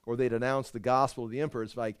born or they'd announced the gospel of the emperor,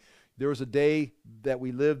 it's like, there was a day that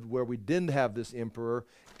we lived where we didn't have this emperor,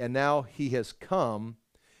 and now he has come,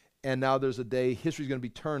 and now there's a day, history's going to be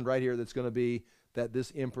turned right here, that's going to be that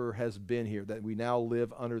this emperor has been here, that we now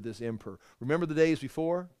live under this emperor. Remember the days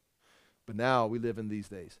before? But now we live in these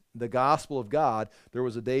days. The gospel of God, there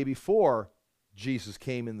was a day before Jesus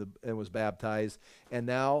came and was baptized, and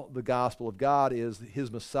now the gospel of God is his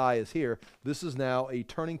Messiah is here. This is now a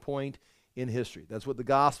turning point in history. That's what the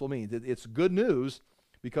gospel means. It's good news,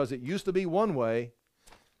 because it used to be one way,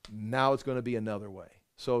 now it's going to be another way.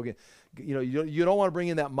 So again, you don't want to bring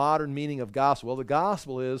in that modern meaning of gospel. Well, the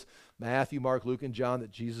gospel is Matthew, Mark, Luke, and John,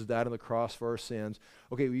 that Jesus died on the cross for our sins.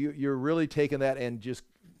 Okay, you're really taking that and just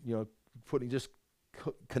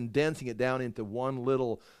condensing it down into one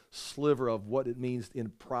little sliver of what it means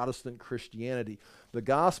in Protestant Christianity. The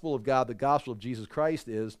gospel of God, the gospel of Jesus Christ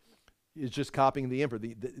is just copying the emperor.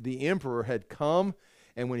 The emperor had come,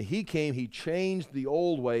 and when he came, he changed the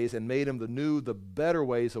old ways and made them the new, the better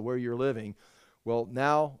ways of where you're living. Well,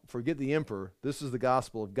 now, forget the emperor. This is the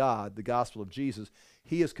gospel of God, the gospel of Jesus.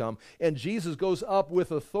 He has come. And Jesus goes up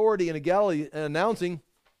with authority in Galilee announcing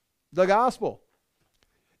the gospel.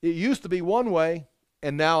 It used to be one way,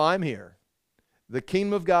 and now I'm here. The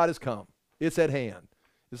kingdom of God has come. It's at hand.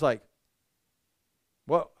 It's like,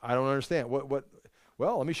 well, I don't understand. Well,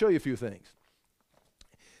 let me show you a few things.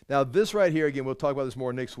 Now, this right here, again, we'll talk about this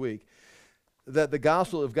more next week, that the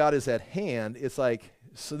gospel of God is at hand. It's like,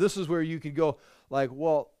 so this is where you could go like,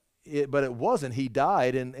 well, but it wasn't. He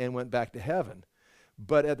died and went back to heaven.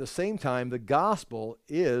 But at the same time, the gospel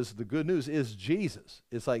is, the good news is Jesus.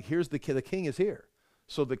 It's like, here's the king is here.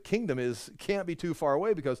 So the kingdom can't be too far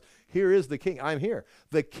away, because here is the king. I'm here.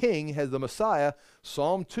 The king has the Messiah.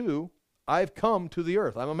 Psalm 2, I've come to the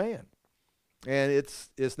earth. I'm a man. And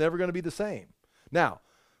it's never going to be the same. Now,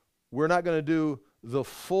 we're not going to do the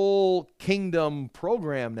full kingdom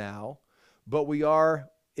program now, but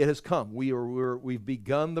it has come. We've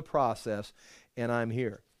begun the process, and I'm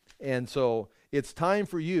here. And so it's time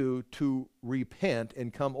for you to repent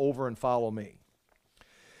and come over and follow me.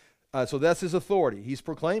 So that's his authority. He's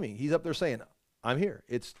proclaiming. He's up there saying, I'm here.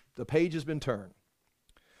 The page has been turned.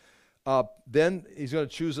 Then he's going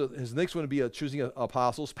to choose, his next one would be choosing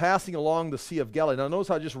apostles, passing along the Sea of Galilee. Now notice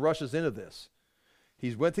how it just rushes into this.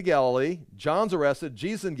 He went to Galilee. John's arrested.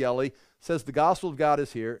 Jesus in Galilee says the gospel of God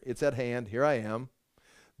is here. It's at hand. Here I am.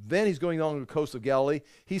 Then he's going along the coast of Galilee.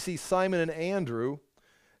 He sees Simon and Andrew.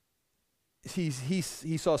 he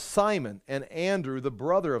saw Simon and Andrew, the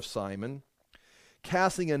brother of Simon,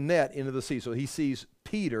 casting a net into the sea. So he sees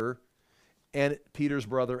Peter and Peter's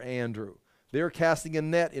brother Andrew. They're casting a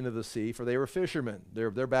net into the sea, for they were fishermen.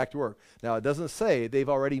 They're back to work. Now, it doesn't say they've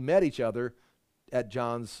already met each other at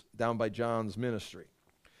down by John's ministry.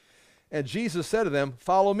 And Jesus said to them,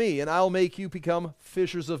 "Follow me, and I'll make you become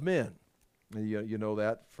fishers of men." And you know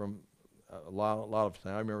that from a lot of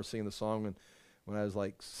time. I remember singing the song when I was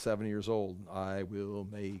like 7 years old. I will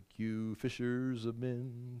make you fishers of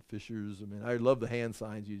men, fishers of men. I love the hand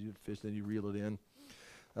signs. You fish, then you reel it in.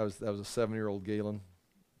 That was a 7-year-old Galen.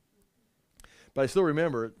 But I still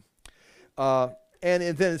remember it.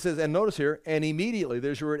 And then it says, and notice here, and immediately,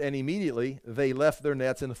 there's your word, and immediately they left their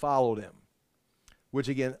nets and followed him. Which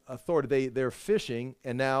again, authority, they're fishing,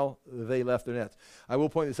 and now they left their nets. I will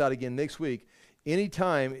point this out again next week.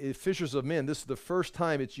 Anytime, fishers of men, this is the first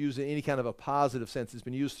time it's used in any kind of a positive sense. It's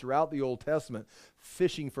been used throughout the Old Testament,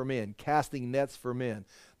 fishing for men, casting nets for men.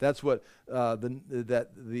 That's what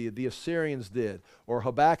the Assyrians did. Or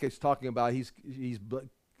Habakkuk's talking about, he's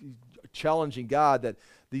challenging God that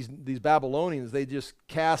these Babylonians, they just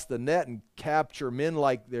cast the net and capture men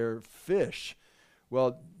like they're fish.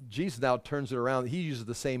 Well, Jesus now turns it around. He uses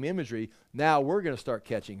the same imagery. Now we're going to start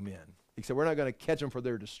catching men. Except we're not going to catch them for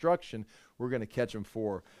their destruction. We're going to catch them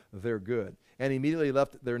for their good. And immediately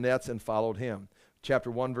left their nets and followed him. Chapter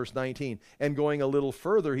 1, verse 19. And going a little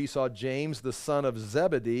further, he saw James, the son of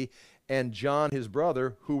Zebedee, and John, his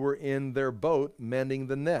brother, who were in their boat mending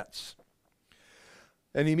the nets.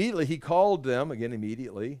 And immediately he called them, again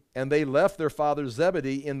immediately, and they left their father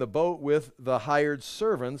Zebedee in the boat with the hired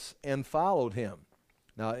servants and followed him.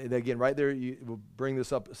 Now, again, right there, we'll bring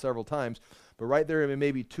this up several times, but right there, it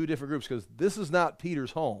may be two different groups, because this is not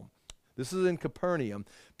Peter's home. This is in Capernaum.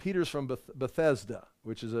 Peter's from Bethesda,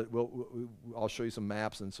 which is I'll show you some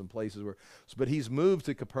maps and some places where, but he's moved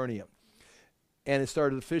to Capernaum. And it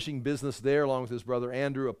started a fishing business there along with his brother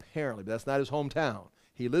Andrew, apparently, but that's not his hometown.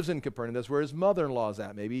 He lives in Capernaum. That's where his mother-in-law is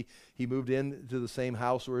at. Maybe he moved into the same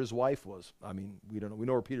house where his wife was. I mean, we don't know. We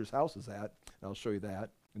know where Peter's house is at. And I'll show you that.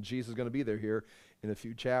 And Jesus is going to be there here in a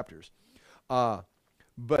few chapters.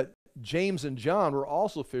 But James and John were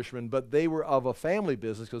also fishermen, but they were of a family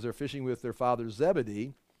business because they're fishing with their father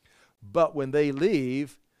Zebedee. But when they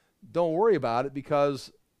leave, don't worry about it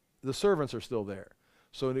because the servants are still there.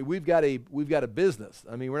 So we've got a business.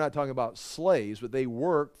 I mean, we're not talking about slaves, but they've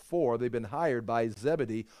been hired by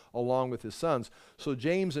Zebedee along with his sons. So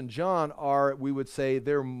James and John are, we would say,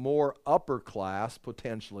 they're more upper class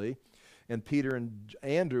potentially, and Peter and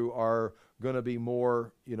Andrew are going to be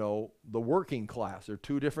more, the working class. They're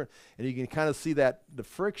two different, and you can kind of see that the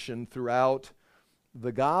friction throughout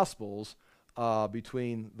the Gospels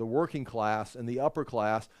between the working class and the upper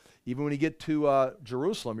class. Even when you get to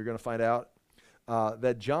Jerusalem, you're going to find out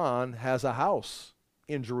that John has a house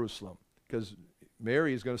in Jerusalem because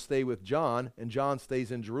Mary is going to stay with John, and John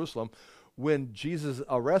stays in Jerusalem. When Jesus is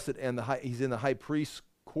arrested and he's in the high priest's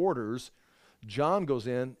quarters, John goes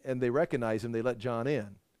in and they recognize him. They let John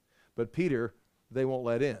in. But Peter, they won't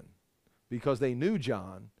let in because they knew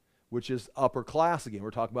John, which is upper class again.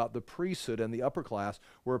 We're talking about the priesthood and the upper class,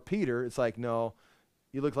 where Peter, it's like, no,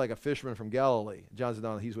 you look like a fisherman from Galilee. John said,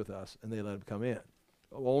 no, he's with us, and they let him come in.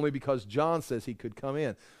 Only because John says he could come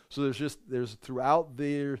in. So there's throughout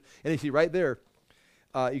there, and you see right there,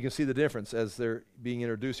 you can see the difference as they're being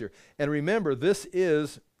introduced here. And remember, this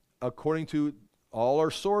is, according to all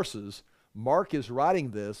our sources, Mark is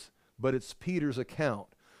writing this, but it's Peter's account.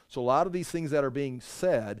 So a lot of these things that are being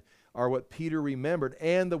said are what Peter remembered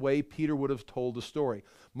and the way Peter would have told the story.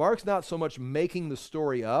 Mark's not so much making the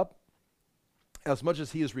story up as much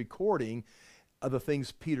as he is recording the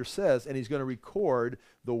things Peter says, and he's going to record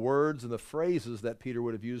the words and the phrases that Peter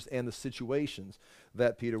would have used and the situations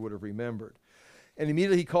that Peter would have remembered. And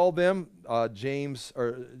immediately he called them, James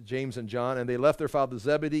and John, and they left their father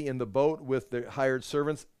Zebedee in the boat with their hired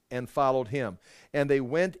servants and followed him. And they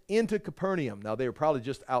went into Capernaum. Now, they were probably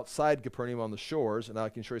just outside Capernaum on the shores, and I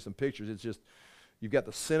can show you some pictures. It's just, you've got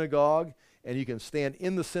the synagogue, and you can stand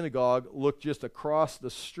in the synagogue, look just across the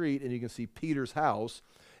street, and you can see Peter's house.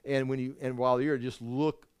 And while you're just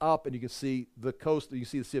look up, and you can see the coast, you can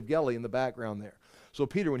see the Sea of Galilee in the background there. So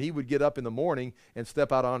Peter, when he would get up in the morning and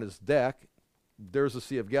step out on his deck, there's the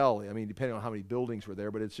Sea of Galilee. I mean, depending on how many buildings were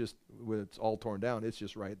there, but it's just, when it's all torn down, it's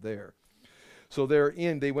just right there. So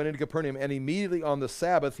they went into Capernaum, and immediately on the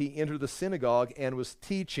Sabbath, he entered the synagogue and was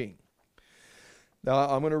teaching. Now,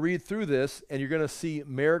 I'm going to read through this, and you're going to see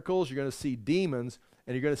miracles, you're going to see demons,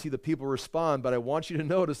 and you're going to see the people respond, but I want you to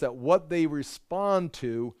notice that what they respond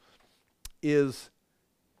to is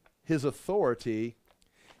his authority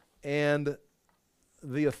and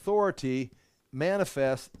the authority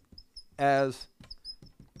manifests as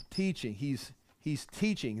teaching. He's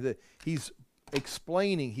teaching. He's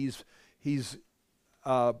explaining. He's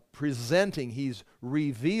presenting. He's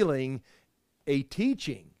revealing a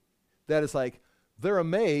teaching that is like they're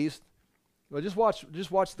amazed. Well, just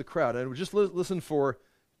watch the crowd and just listen for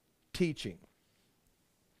teaching.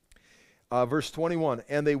 Verse 21,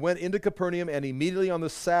 and they went into Capernaum, and immediately on the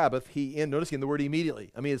Sabbath, notice again the word immediately.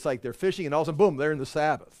 I mean, it's like they're fishing, and all of a sudden, boom, they're in the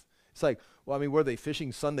Sabbath. It's like, well, I mean, were they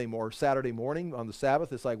fishing Saturday morning on the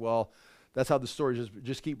Sabbath? It's like, well, that's how the story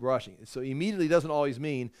just keep rushing. So immediately doesn't always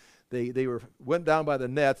mean they went down by the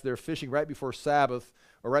nets. They're fishing right before Sabbath,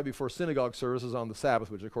 or right before synagogue services on the Sabbath,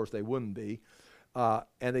 which of course they wouldn't be.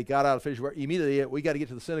 And they got out of fishing. Immediately, we got to get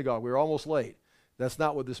to the synagogue. We were almost late. That's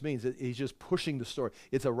not what this means. He's just pushing the story.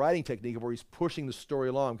 It's a writing technique where he's pushing the story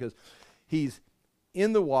along because he's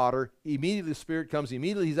in the water. Immediately the Spirit comes.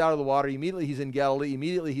 Immediately he's out of the water. Immediately he's in Galilee.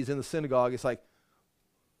 Immediately he's in the synagogue. It's like,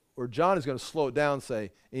 or John is going to slow it down and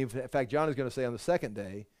say, in fact, John is going to say on the second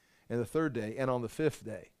day and the third day and on the fifth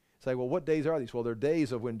day. It's like, well, what days are these? Well, they're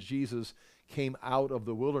days of when Jesus came out of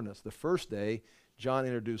the wilderness. The first day, John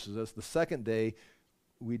introduces us. The second day,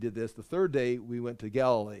 we did this. The third day, we went to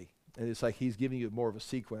Galilee. And it's like he's giving you more of a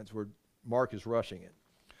sequence where Mark is rushing it.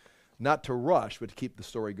 Not to rush, but to keep the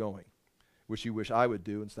story going, which you wish I would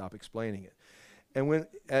do and stop explaining it. And when,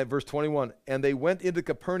 at verse 21, and they went into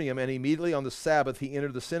Capernaum, and immediately on the Sabbath he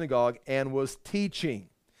entered the synagogue and was teaching.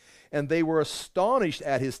 And they were astonished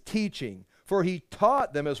at his teaching, for he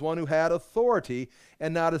taught them as one who had authority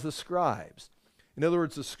and not as the scribes. In other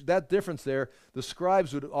words, that difference there, the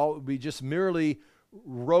scribes would all be just merely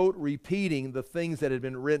repeating the things that had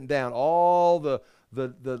been written down, all the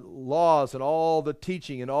laws and all the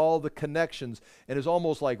teaching and all the connections, and it's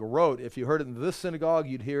almost like rote. If you heard it in this synagogue,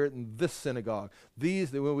 you'd hear it in this synagogue.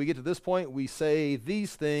 When we get to this point, we say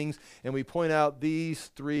these things and we point out these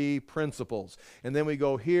three principles, and then we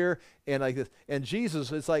go here and like this. And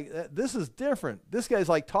Jesus, it's like this is different. This guy's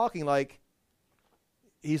like talking like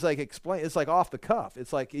he's like explaining. It's like off the cuff.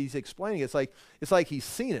 It's like he's explaining. It's like he's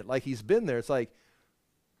seen it, like he's been there. It's like,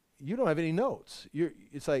 you don't have any notes.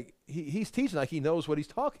 It's like he's teaching like he knows what he's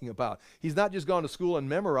talking about. He's not just gone to school and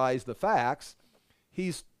memorized the facts.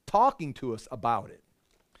 He's talking to us about it.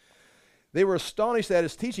 They were astonished at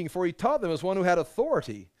his teaching, for he taught them as one who had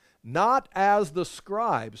authority, not as the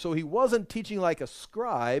scribe. So he wasn't teaching like a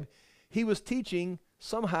scribe. He was teaching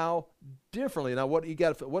somehow differently. Now, what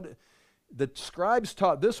the scribes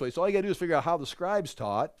taught this way. So all you got to do is figure out how the scribes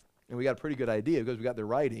taught, and we got a pretty good idea because we got their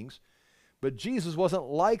writings. But Jesus wasn't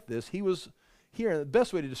like this. He was here, and the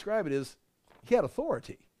best way to describe it is he had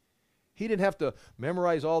authority. He didn't have to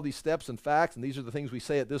memorize all these steps and facts, and these are the things we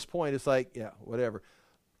say at this point. It's like, yeah, whatever.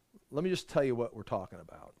 Let me just tell you what we're talking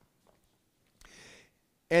about.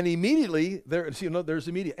 And immediately, there's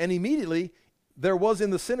immediate. And immediately, there was in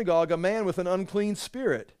the synagogue a man with an unclean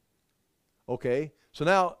spirit. Okay? So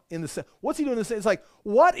now, what's he doing in the synagogue? It's like,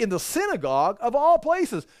 what in the synagogue of all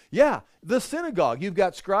places? Yeah, the synagogue. You've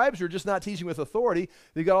got scribes who are just not teaching with authority.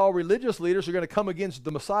 You've got all religious leaders who are going to come against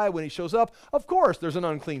the Messiah when he shows up. Of course, there's an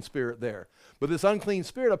unclean spirit there. But this unclean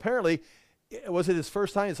spirit, apparently, was it his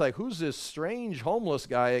first time? It's like, who's this strange homeless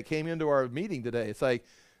guy that came into our meeting today? It's like,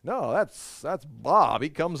 no, that's Bob. He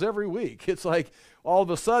comes every week. It's like, all of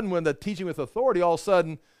a sudden, when the teaching with authority, all of a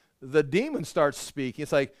sudden, the demon starts speaking.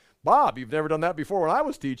 It's like, Bob, you've never done that before when I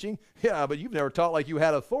was teaching. Yeah, but you've never taught like you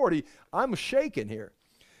had authority. I'm shaken here.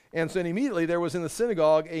 And so immediately there was in the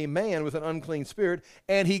synagogue a man with an unclean spirit,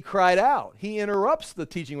 and he cried out. He interrupts the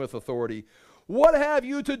teaching with authority. What have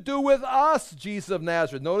you to do with us, Jesus of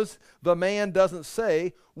Nazareth? Notice the man doesn't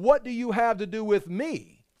say, what do you have to do with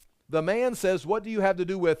me? The man says, what do you have to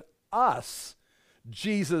do with us,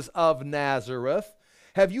 Jesus of Nazareth?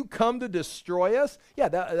 Have you come to destroy us? Yeah,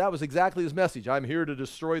 that was exactly his message. I'm here to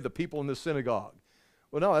destroy the people in this synagogue.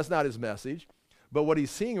 Well, no, that's not his message. But what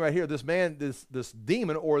he's seeing right here, this man, this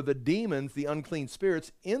demon, or the demons, the unclean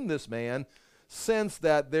spirits in this man, sense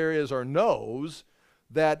that there is or knows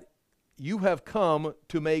that you have come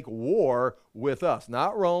to make war with us.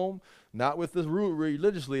 Not Rome, not with the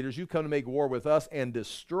religious leaders. You've come to make war with us and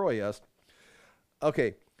destroy us.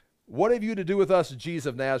 Okay. What have you to do with us, Jesus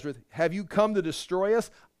of Nazareth? Have you come to destroy us?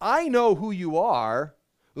 I know who you are,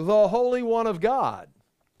 the Holy One of God.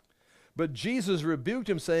 But Jesus rebuked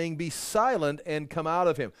him, saying, be silent and come out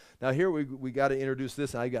of him. Now here we got to introduce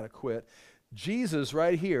this, and I got to quit. Jesus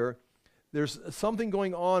right here, there's something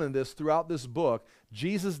going on in this throughout this book.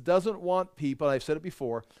 Jesus doesn't want people, I've said it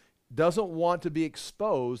before, doesn't want to be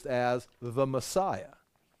exposed as the Messiah.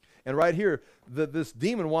 And right here, this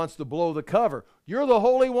demon wants to blow the cover. You're the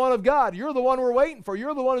Holy One of God. You're the one we're waiting for.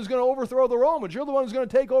 You're the one who's going to overthrow the Romans. You're the one who's going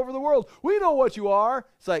to take over the world. We know what you are.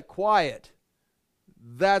 It's like, quiet.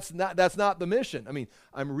 That's not the mission. I mean,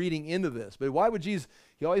 I'm reading into this. But why would Jesus,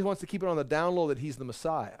 he always wants to keep it on the down low that he's the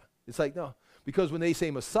Messiah. It's like, no, because when they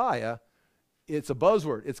say Messiah, it's a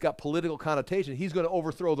buzzword. It's got political connotation. He's going to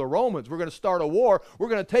overthrow the Romans. We're going to start a war. We're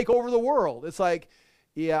going to take over the world. It's like,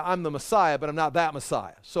 yeah, I'm the Messiah, but I'm not that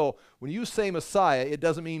Messiah. So when you say Messiah, it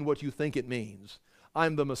doesn't mean what you think it means.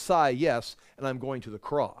 I'm the Messiah, yes, and I'm going to the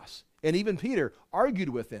cross. And even Peter argued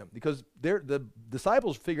with him because the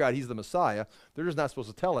disciples figure out he's the Messiah. They're just not supposed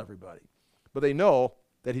to tell everybody. But they know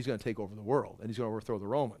that he's going to take over the world and he's going to overthrow the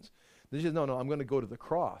Romans. Then he says, no, I'm going to go to the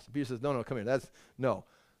cross. And Peter says, no, come here.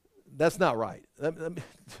 That's not right.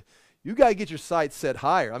 You got to get your sights set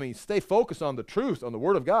higher. I mean, stay focused on the truth, on the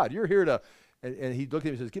Word of God. You're here to, and he looked at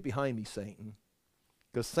him and says, get behind me, Satan.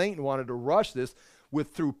 Because Satan wanted to rush this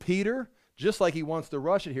through Peter, just like he wants to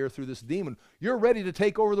rush it here through this demon. You're ready to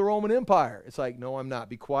take over the Roman Empire. It's like, no, I'm not.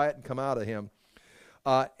 Be quiet and come out of him.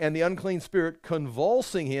 And the unclean spirit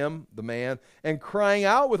convulsing him, the man, and crying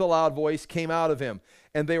out with a loud voice came out of him.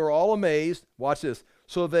 And they were all amazed. Watch this.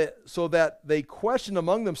 So that they questioned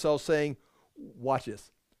among themselves, saying, watch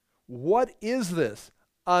this, what is this?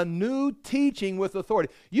 A new teaching with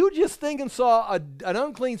authority. You just think and saw an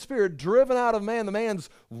unclean spirit driven out of man. The man's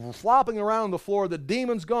flopping around the floor. The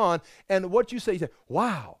demon's gone. And what you say,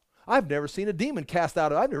 wow, I've never seen a demon cast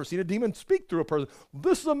out. I've never seen a demon speak through a person.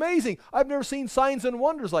 This is amazing. I've never seen signs and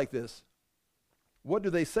wonders like this. What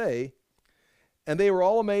do they say? And they were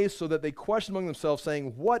all amazed, so that they questioned among themselves,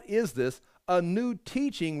 saying, what is this? A new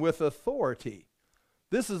teaching with authority.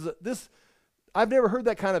 I've never heard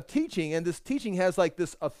that kind of teaching, and this teaching has like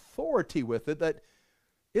this authority with it that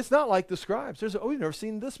it's not like the scribes. We've never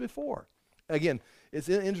seen this before. Again, it's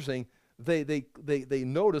interesting. They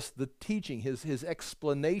noticed the teaching, his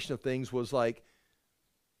explanation of things was like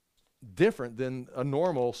different than a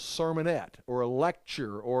normal sermonette or a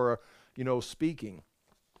lecture or speaking.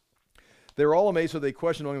 They were all amazed, so they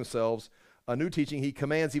questioned among themselves. A new teaching, he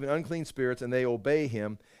commands even unclean spirits, and they obey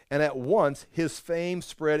him. And at once, his fame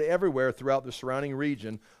spread everywhere throughout the surrounding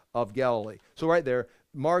region of Galilee. So right there,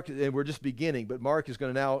 Mark, and we're just beginning, but Mark is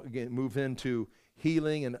going to now again move into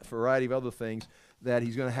healing and a variety of other things that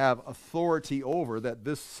he's going to have authority over, that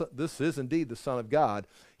this is indeed the Son of God.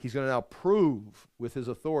 He's going to now prove with his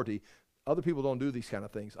authority. Other people don't do these kind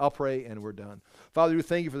of things. I'll pray and we're done. Father, we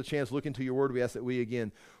thank you for the chance to look into your word. We ask that we,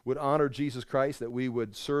 again, would honor Jesus Christ, that we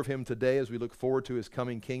would serve him today as we look forward to his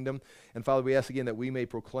coming kingdom. And Father, we ask again that we may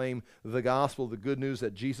proclaim the gospel, the good news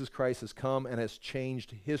that Jesus Christ has come and has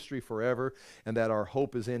changed history forever, and that our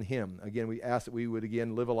hope is in him. Again, we ask that we would,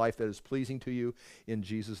 again, live a life that is pleasing to you in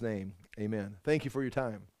Jesus' name. Amen. Thank you for your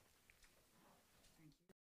time.